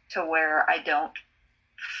it to where I don't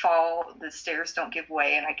fall, the stairs don't give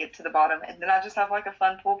way, and I get to the bottom, and then I just have, like, a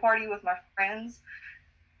fun pool party with my friends,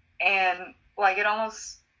 and, like, it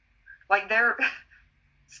almost, like, they're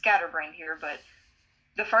scatterbrained here, but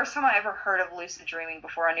the first time I ever heard of lucid dreaming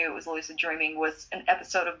before I knew it was lucid dreaming was an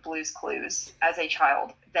episode of Blue's Clues as a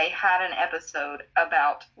child. They had an episode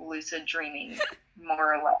about lucid dreaming,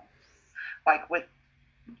 more or less, like, with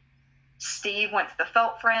Steve went to the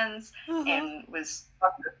Felt Friends and was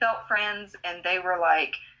talking to the Felt Friends, and they were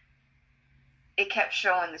like, it kept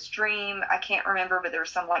showing this dream. I can't remember, but there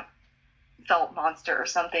was some like felt monster or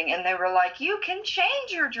something, and they were like, you can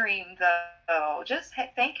change your dream though. Just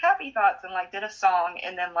think happy thoughts, and like did a song,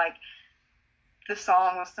 and then like the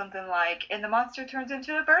song was something like, and the monster turns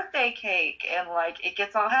into a birthday cake, and like it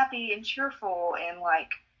gets all happy and cheerful and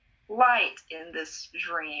like light in this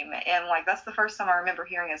dream. And like that's the first time I remember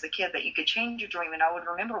hearing as a kid that you could change your dream. And I would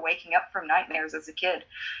remember waking up from nightmares as a kid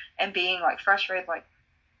and being like frustrated, like,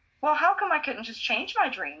 well, how come I couldn't just change my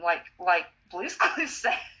dream like Blue's Clues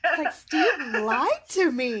said? It's like, Steve lied to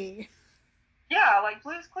me. Yeah, like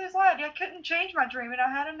Blue's Clues lied. I couldn't change my dream and I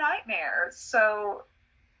had a nightmare. So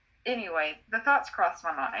anyway, the thoughts crossed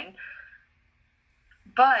my mind.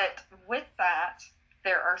 But with that,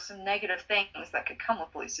 there are some negative things that could come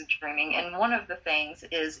with lucid dreaming, and one of the things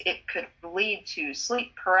is it could lead to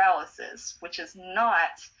sleep paralysis, which is not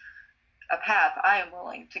a path I am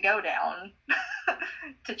willing to go down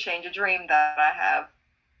to change a dream that I have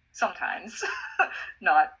sometimes,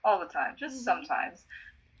 not all the time, just sometimes,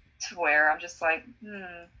 to where I'm just like,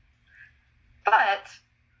 But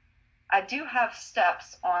I do have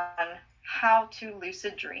steps on how to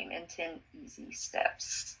lucid dream in 10 easy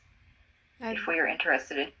steps. If we are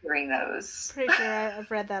interested in hearing those. Pretty sure I've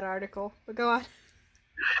read that article, but go on.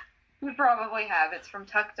 You probably have. It's from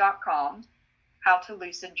tuck.com, How to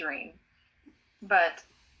Lucid Dream. But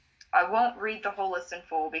I won't read the whole list in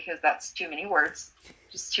full because that's too many words.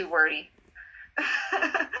 Just too wordy.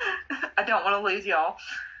 I don't want to lose y'all.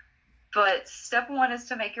 But step 1 is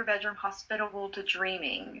to make your bedroom hospitable to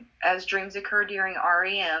dreaming. As dreams occur during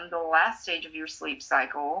REM, the last stage of your sleep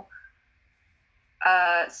cycle.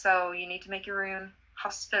 So you need to make your room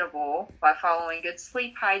hospitable by following good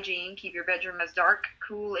sleep hygiene. Keep your bedroom as dark,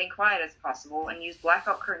 cool, and quiet as possible, and use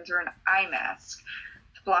blackout curtains or an eye mask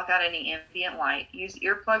to block out any ambient light. Use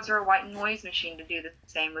earplugs or a white noise machine to do the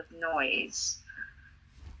same with noise.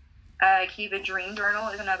 Keep a dream journal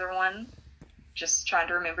is another one. Just trying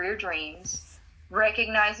to remember your dreams.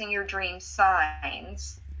 Recognizing your dream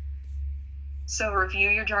signs. So review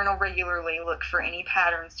your journal regularly. Look for any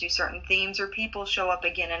patterns. Do certain themes or people show up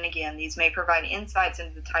again and again? These may provide insights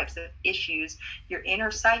into the types of issues your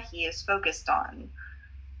inner psyche is focused on.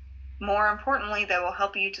 More importantly, they will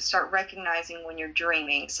help you to start recognizing when you're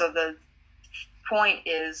dreaming. So the point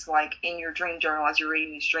is, like, in your dream journal, as you're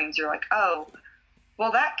reading these dreams, you're like, oh,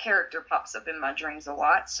 well, that character pops up in my dreams a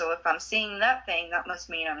lot. So if I'm seeing that thing, that must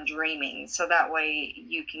mean I'm dreaming. So that way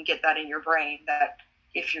you can get that in your brain that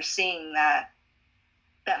if you're seeing that,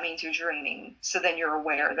 that means you're dreaming. So then you're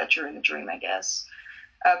aware that you're in the dream, I guess.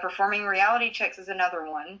 Performing reality checks is another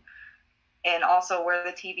one. And also where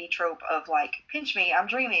the TV trope of like, pinch me, I'm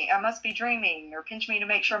dreaming, I must be dreaming, or pinch me to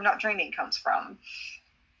make sure I'm not dreaming comes from.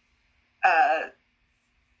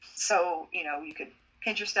 So, you know, you could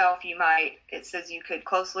pinch yourself. It says you could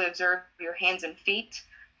closely observe your hands and feet.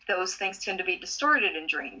 Those things tend to be distorted in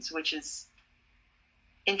dreams, which is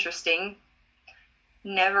interesting.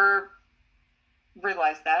 Never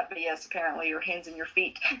realized that, but yes, apparently your hands and your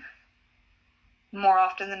feet more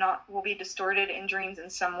often than not will be distorted in dreams in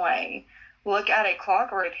some way. Look at a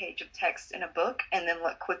clock or a page of text in a book and then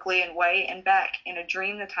look quickly and way and back. In a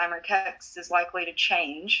dream, the time or text is likely to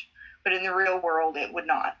change, but in the real world it would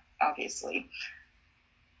not, obviously.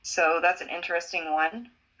 So that's an interesting one.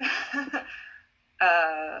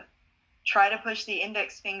 Try to push the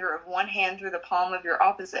index finger of one hand through the palm of your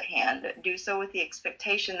opposite hand. Do so with the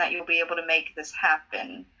expectation that you'll be able to make this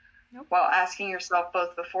happen. Nope. While asking yourself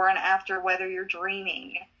both before and after whether you're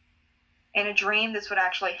dreaming. In a dream, this would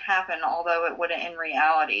actually happen, although it wouldn't in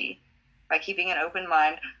reality. By keeping an open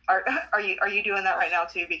mind. Are you doing that right now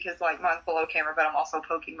too? Because like mine's below camera, but I'm also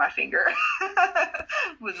poking my finger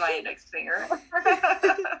with my index finger.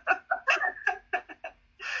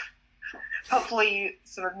 Hopefully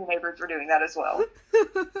some of your neighbors were doing that as well.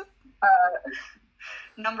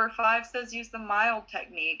 Number 5 says use the MILD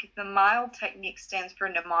technique. The MILD technique stands for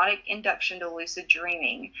mnemonic induction to lucid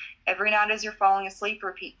dreaming. Every night as you're falling asleep,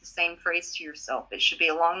 repeat the same phrase to yourself. It should be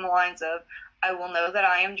along the lines of, I will know that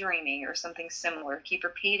I am dreaming, or something similar. Keep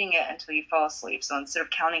repeating it until you fall asleep. So instead of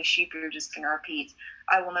counting sheep, you're just going to repeat,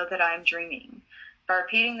 I will know that I am dreaming. By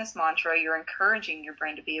repeating this mantra, you're encouraging your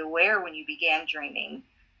brain to be aware when you began dreaming,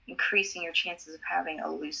 increasing your chances of having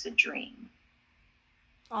a lucid dream.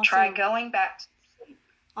 Also, try going back to sleep.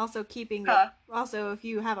 Also keeping also if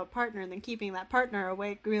you have a partner, then keeping that partner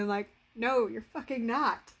awake, being like, no, you're fucking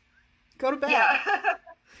not. Go to bed. Yeah.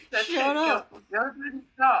 Shut up.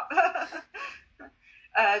 Stop.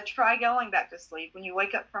 Try going back to sleep. When you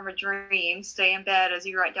wake up from a dream, stay in bed as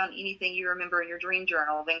you write down anything you remember in your dream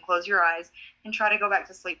journal. Then close your eyes and try to go back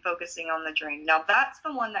to sleep focusing on the dream. Now, that's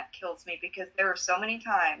the one that kills me because there are so many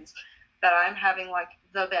times that I'm having, like,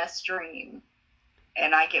 the best dream.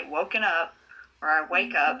 And I get woken up, or I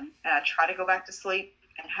wake up, and I try to go back to sleep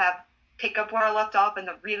and pick up where I left off in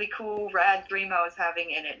the really cool, rad dream I was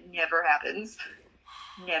having, and it never happens.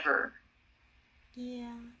 Never.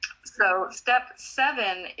 Yeah. So step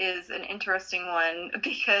 7 is an interesting one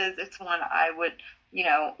because it's one I would,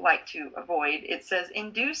 like to avoid. It says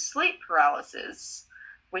induce sleep paralysis,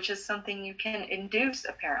 which is something you can induce,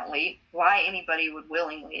 apparently. Why anybody would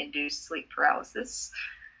willingly induce sleep paralysis,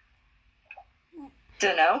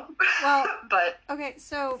 don't know. Well, but okay,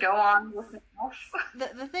 so go on with it.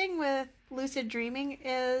 The thing with lucid dreaming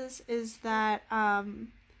is that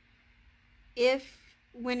if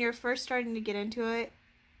when you're first starting to get into it,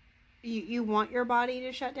 you want your body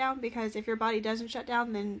to shut down, because if your body doesn't shut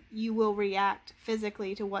down, then you will react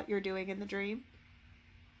physically to what you're doing in the dream.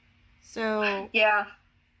 So yeah,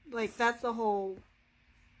 like that's the whole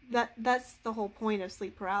point of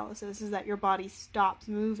sleep paralysis, is that your body stops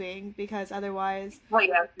moving, because otherwise, well,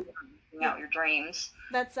 yeah, you're out your dreams.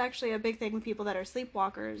 That's actually a big thing with people that are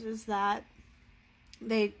sleepwalkers, is that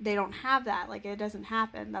they don't have that. Like, it doesn't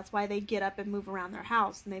happen. That's why they get up and move around their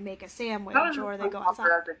house, and they make a sandwich, or they go outside.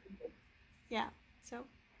 Yeah. So,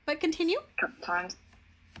 but continue. A couple times.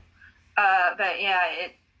 But yeah,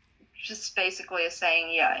 it just basically is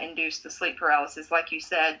saying, induce the sleep paralysis, like you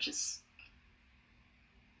said. Just,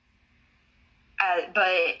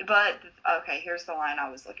 but okay. Here's the line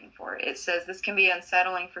I was looking for. It says this can be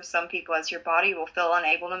unsettling for some people, as your body will feel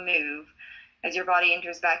unable to move as your body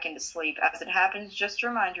enters back into sleep. As it happens, just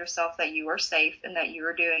remind yourself that you are safe and that you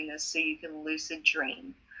are doing this so you can lucid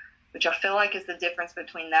dream, which I feel like is the difference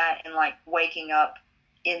between that and, like, waking up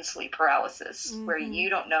in sleep paralysis, where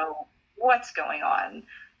you don't know what's going on.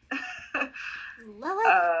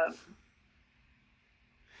 Lilith?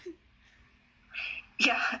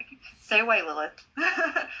 Yeah, stay away, Lilith.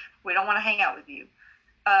 We don't want to hang out with you.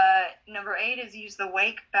 Number 8 is use the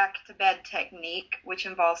wake back to bed technique, which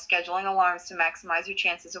involves scheduling alarms to maximize your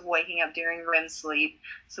chances of waking up during REM sleep,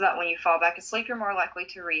 so that when you fall back asleep, you're more likely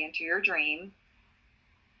to re-enter your dream.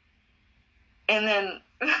 And then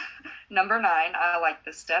number 9, I like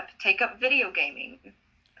this step, take up video gaming.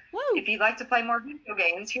 Woo. If you'd like to play more video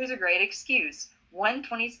games, here's a great excuse. One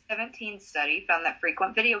 2017 study found that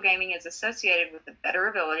frequent video gaming is associated with a better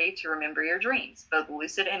ability to remember your dreams, both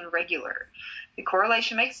lucid and regular. The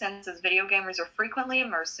correlation makes sense, as video gamers are frequently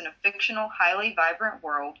immersed in a fictional, highly vibrant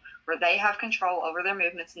world where they have control over their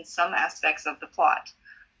movements and some aspects of the plot.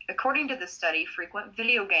 According to the study, frequent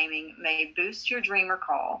video gaming may boost your dream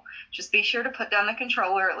recall. Just be sure to put down the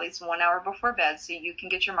controller at least 1 hour before bed so you can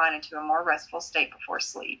get your mind into a more restful state before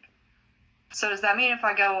sleep. So does that mean if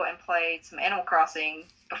I go and play some Animal Crossing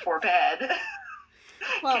before bed,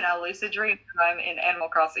 can I lucid dream when I'm in Animal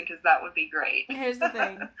Crossing? Because that would be great. Here's the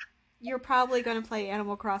thing. You're probably going to play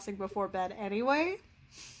Animal Crossing before bed anyway.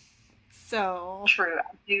 So... True.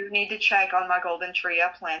 I do need to check on my golden tree I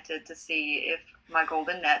planted to see if my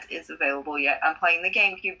golden net is available yet. I'm playing the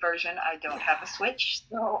GameCube version. I don't have a Switch,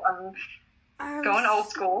 so I'm going old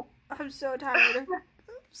school. I'm so tired. I'm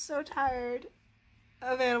so tired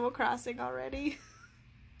of Animal Crossing already.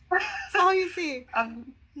 That's all you see.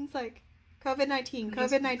 It's like COVID-19,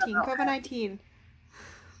 COVID-19,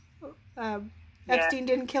 COVID-19. Epstein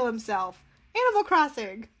didn't kill himself. Animal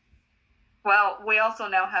Crossing. Well, we also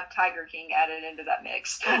now have Tiger King added into that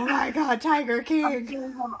mix. Oh my god, Tiger King. I'm seeing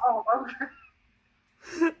him all over.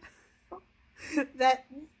 That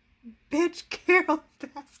bitch Carol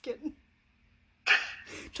Baskin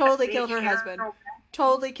totally killed her husband.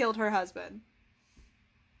 Totally killed her husband.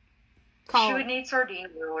 She would need sardine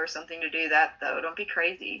oil or something to do that, though. Don't be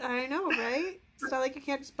crazy. I know, right? It's not like you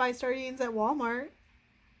can't just buy sardines at Walmart.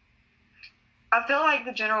 I feel like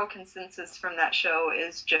the general consensus from that show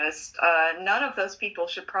is just none of those people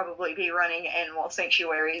should probably be running animal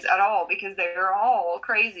sanctuaries at all, because they're all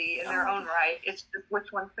crazy in their own right. It's just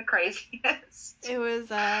which one's the craziest. It was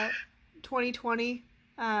 2020.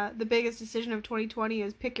 The biggest decision of 2020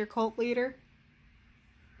 is pick your cult leader.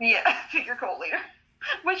 Yeah, pick your cult leader.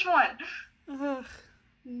 Which one? Ugh,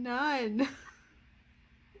 none.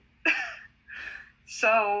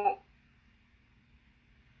 So,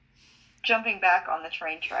 jumping back on the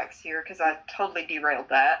train tracks here, because I totally derailed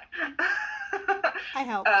that. I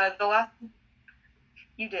helped.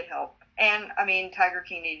 You did help. And, I mean, Tiger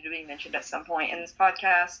King needed to be mentioned at some point in this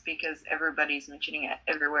podcast, because everybody's mentioning it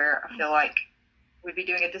everywhere. I feel like we'd be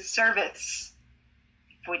doing a disservice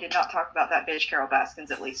if we did not talk about that bitch Carol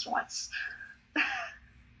Baskins at least once.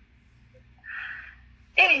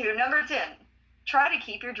 Anywho, number 10. Try to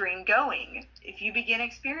keep your dream going. If you begin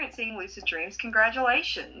experiencing lucid dreams,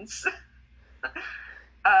 congratulations.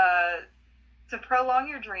 To prolong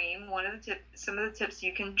your dream, some of the tips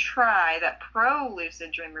you can try that pro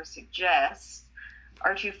lucid dreamers suggest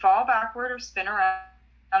are to fall backward or spin around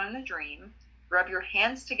in the dream, rub your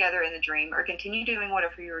hands together in the dream, or continue doing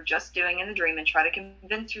whatever you were just doing in the dream and try to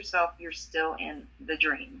convince yourself you're still in the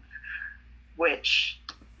dream. Which...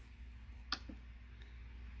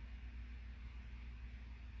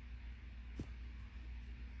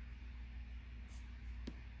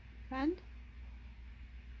 Friend?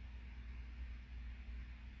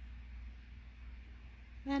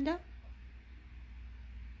 Amanda?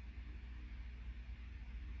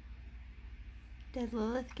 Did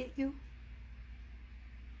Lilith get you?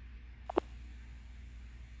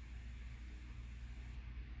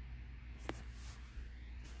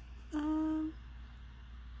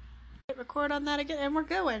 Hit record on that again, and we're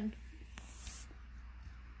going.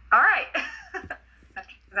 All right.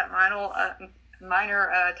 After that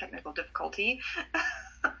minor technical difficulty.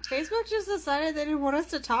 Facebook just decided they didn't want us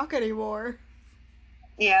to talk anymore.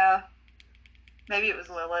 Yeah. Maybe it was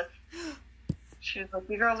Lilith. She was like,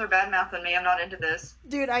 you girls are bad-mouthing me. I'm not into this.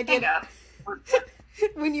 Dude, I did.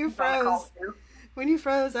 When you froze. When you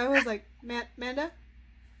froze, I was like, Manda?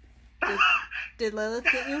 Did Lilith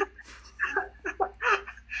get you?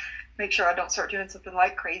 Make sure I don't start doing something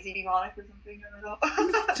like crazy demonic or something. I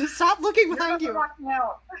don't know. Just stop looking behind you.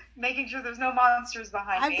 Out, making sure there's no monsters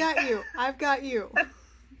behind me. I've got you.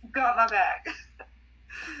 Got my back.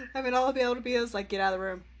 I mean, all I'll be able to be is like, get out of the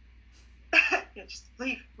room. Yeah, just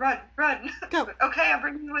leave. Run. Go. Okay, I'm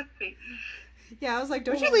bringing you with me. Yeah, I was like,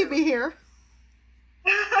 don't you leave me here.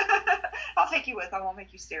 I'll take you with. I won't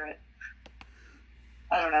make you steer it.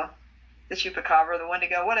 I don't know. The chupacabra, the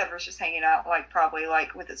Wendigo, whatever's just hanging out, like, probably,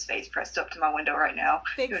 like, with its face pressed up to my window right now.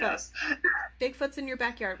 Bigfoot. Who knows? Bigfoot's in your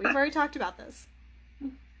backyard. We've already talked about this.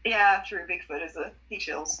 Yeah, true. Bigfoot he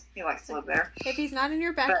chills. He likes to live there. If he's not in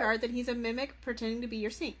your backyard, then he's a mimic pretending to be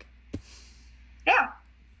your sink. Yeah,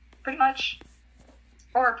 pretty much.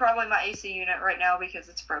 Or probably my AC unit right now because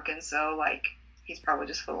it's broken, so, like, he's probably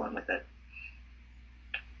just fooling with it.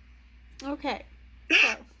 Okay.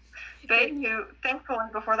 So. But thankfully,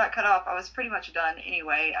 before that cut off, I was pretty much done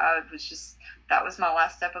anyway. That was my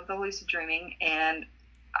last step of the lucid dreaming, and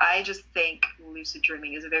I just think lucid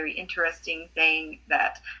dreaming is a very interesting thing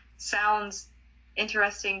that sounds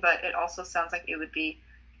interesting, but it also sounds like it would be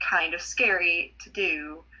kind of scary to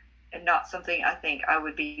do and not something I think I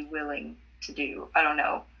would be willing to do. I don't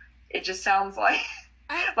know. It just sounds like,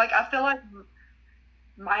 I feel like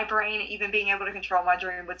my brain, even being able to control my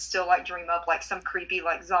dream, would still, like, dream up, like, some creepy,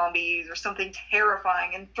 like, zombies or something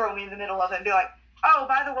terrifying and throw me in the middle of it and be like, oh,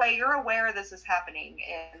 by the way, you're aware this is happening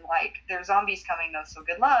and, like, there's zombies coming, though, so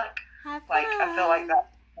good luck. Like, I feel like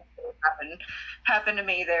that happened to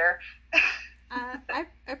me there.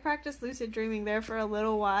 I practiced lucid dreaming there for a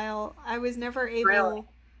little while. I was never able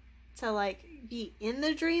to, like, be in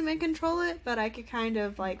the dream and control it, but I could kind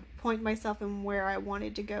of, like, point myself in where I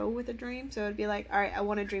wanted to go with a dream. So it'd be like, all right, I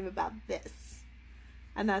want to dream about this.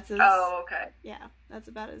 And that's yeah, that's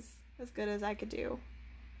about as good as I could do.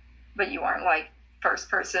 But you aren't, like, first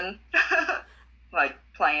person, like,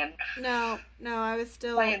 playing. No, I was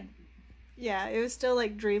still playing. Yeah, it was still,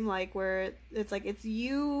 like, dreamlike, where it's like, it's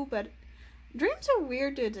you, but dreams are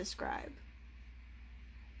weird to describe.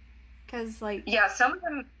 Because, like... Yeah, some of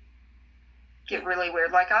them get really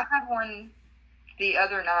weird. Like, I had one the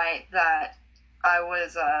other night that I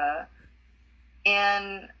was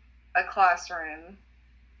in a classroom,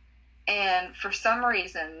 and for some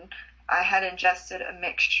reason, I had ingested a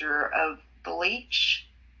mixture of bleach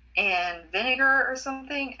and vinegar or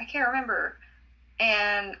something. I can't remember.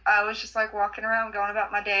 And I was just, like, walking around, going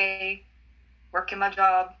about my day, working my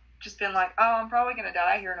job, just being like, oh, I'm probably going to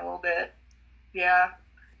die here in a little bit. Yeah,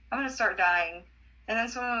 I'm going to start dying. And then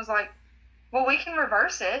someone was like, well, we can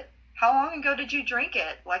reverse it. How long ago did you drink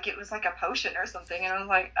it? Like, it was like a potion or something. And I was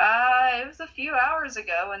like, it was a few hours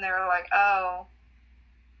ago. And they were like, oh,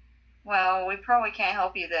 well, we probably can't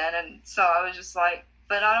help you then. And so I was just like,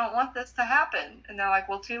 but I don't want this to happen. And they're like,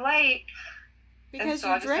 well, too late. Because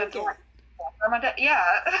you drank it. Yeah.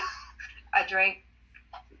 I drank,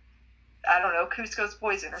 I don't know, Cusco's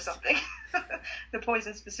poison or something. The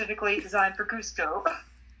poison specifically designed for Cusco.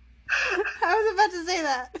 I was about to say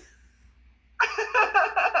that.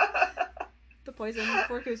 The poison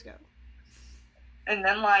for Cusco. And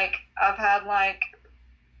then, like, I've had, like,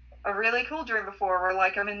 a really cool dream before where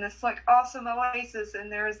like I'm in this like awesome oasis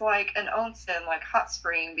and there's like an onsen, like hot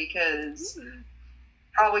spring, because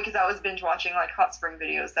probably because I was binge watching like hot spring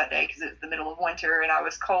videos that day because it's the middle of winter and I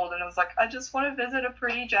was cold and I was like, I just want to visit a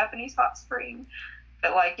pretty Japanese hot spring.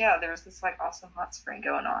 But like, yeah, there was this like awesome hot spring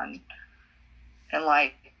going on, and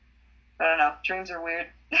like, I don't know, dreams are weird.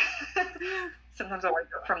 Sometimes I wake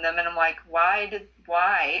up from them and I'm like, why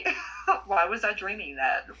why was I dreaming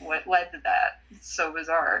that? What led to that? It's so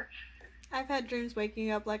bizarre. I've had dreams waking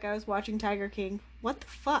up like I was watching Tiger King. What the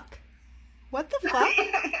fuck? What the fuck?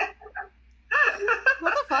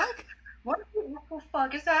 What the fuck? What the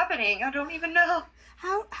fuck is happening? I don't even know.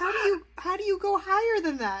 How do you go higher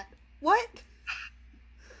than that? What?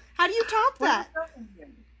 How do you top that?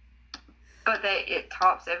 But it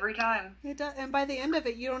tops every time. It does, and by the end of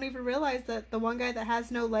it, you don't even realize that the one guy that has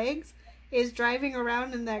no legs is driving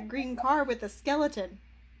around in that green car with a skeleton.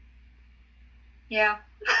 Yeah.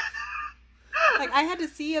 Like, I had to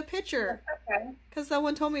see a picture because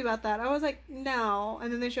someone told me about that. I was like, no,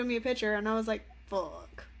 and then they showed me a picture, and I was like,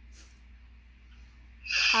 fuck.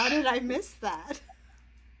 How did I miss that?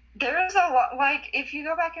 There's a lot, like, if you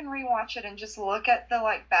go back and rewatch it and just look at the,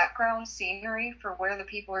 like, background scenery for where the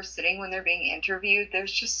people are sitting when they're being interviewed,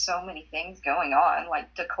 there's just so many things going on,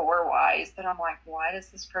 like, decor-wise, that I'm like, why does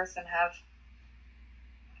this person have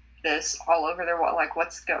this all over their wall? Like, why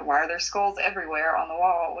are there skulls everywhere on the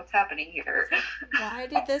wall? What's happening here? Why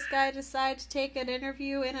did this guy decide to take an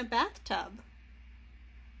interview in a bathtub?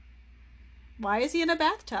 Why is he in a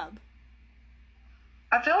bathtub?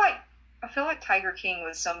 I feel like Tiger King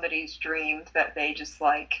was somebody's dream that they just,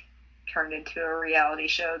 like, turned into a reality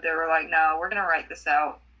show. They were like, no, we're going to write this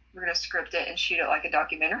out. We're going to script it and shoot it like a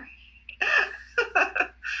documentary.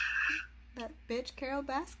 That bitch Carol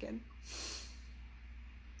Baskin.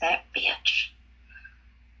 That bitch.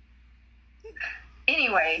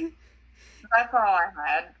 Anyway, that's all I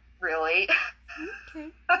had, really, Okay.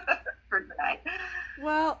 for tonight.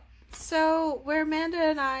 Well, so where Amanda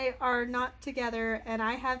and I are not together and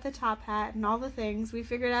I have the top hat and all the things, we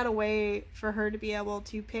figured out a way for her to be able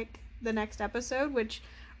to pick the next episode, which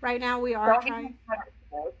right now we are trying.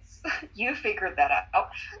 You figured that out.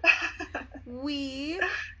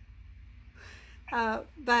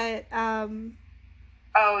 But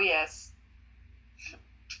Oh, yes.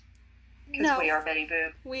 Because no, we are Betty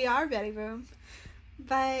Boop. we are Betty Boom.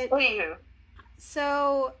 But Anywho.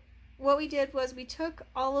 so what we did was we took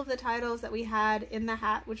all of the titles that we had in the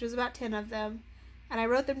hat, which was about 10 of them, and I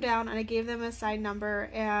wrote them down and I gave them a side number,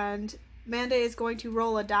 and Amanda is going to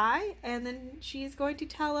roll a die, and then she's going to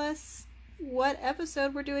tell us what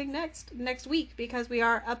episode we're doing next week, because we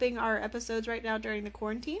are upping our episodes right now during the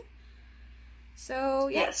quarantine. So,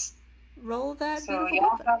 yeah. Yes. Roll that So beautiful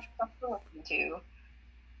y'all book. have stuff to listen to.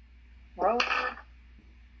 Roll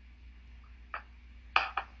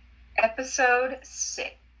episode 6.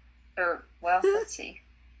 Let's see.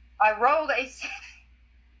 I rolled a 6.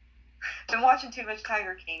 Been watching too much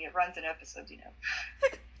Tiger King. It runs in episodes, you know.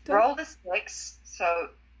 Rolled a 6. So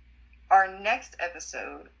our next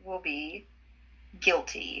episode will be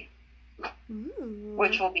Guilty. Ooh.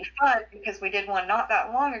 Which will be fun because we did one not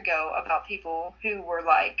that long ago about people who were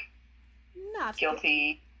like Not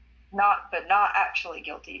guilty, not actually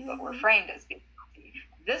guilty, but were framed as being guilty.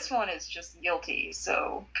 This one is just guilty,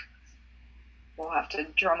 so we'll have to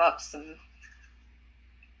drum up some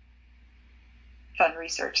fun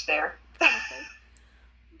research there.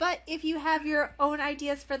 But if you have your own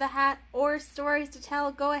ideas for the hat or stories to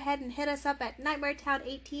tell, go ahead and hit us up at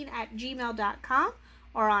nightmaretown18@gmail.com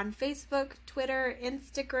or on Facebook, Twitter,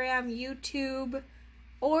 Instagram, YouTube,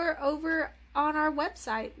 or over on our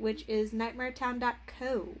website, which is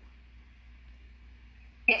nightmaretown.co.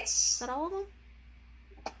 Yes. Is that all of them?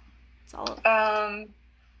 It's all of them.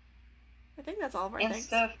 I think that's all of our things.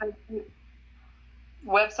 Insta, Facebook,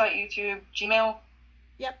 website, YouTube, Gmail.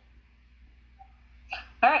 Yep.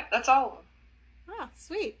 All right, that's all of them. Ah,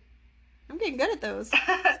 sweet. I'm getting good at those.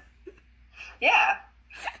 Yeah.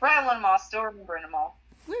 Rattling them off, still remembering them all.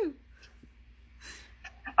 Woo.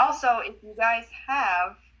 Also, if you guys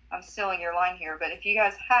have, I'm stealing your line here, but if you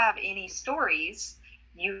guys have any stories,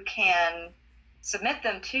 you can submit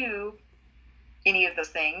them to any of those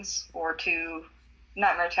things or to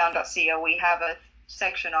nightmaretown.co. We have a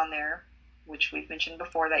section on there, which we've mentioned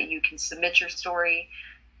before, that you can submit your story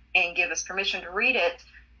and give us permission to read it,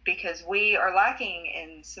 because we are lacking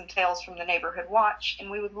in some tales from the Neighborhood Watch,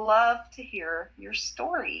 and we would love to hear your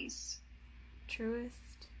stories. Truest.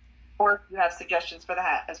 Or if you have suggestions for the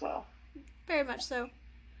hat as well. Very much so.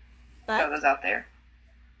 Throw But those out there.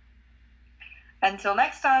 Until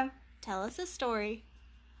next time. tell us a story.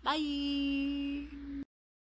 Bye.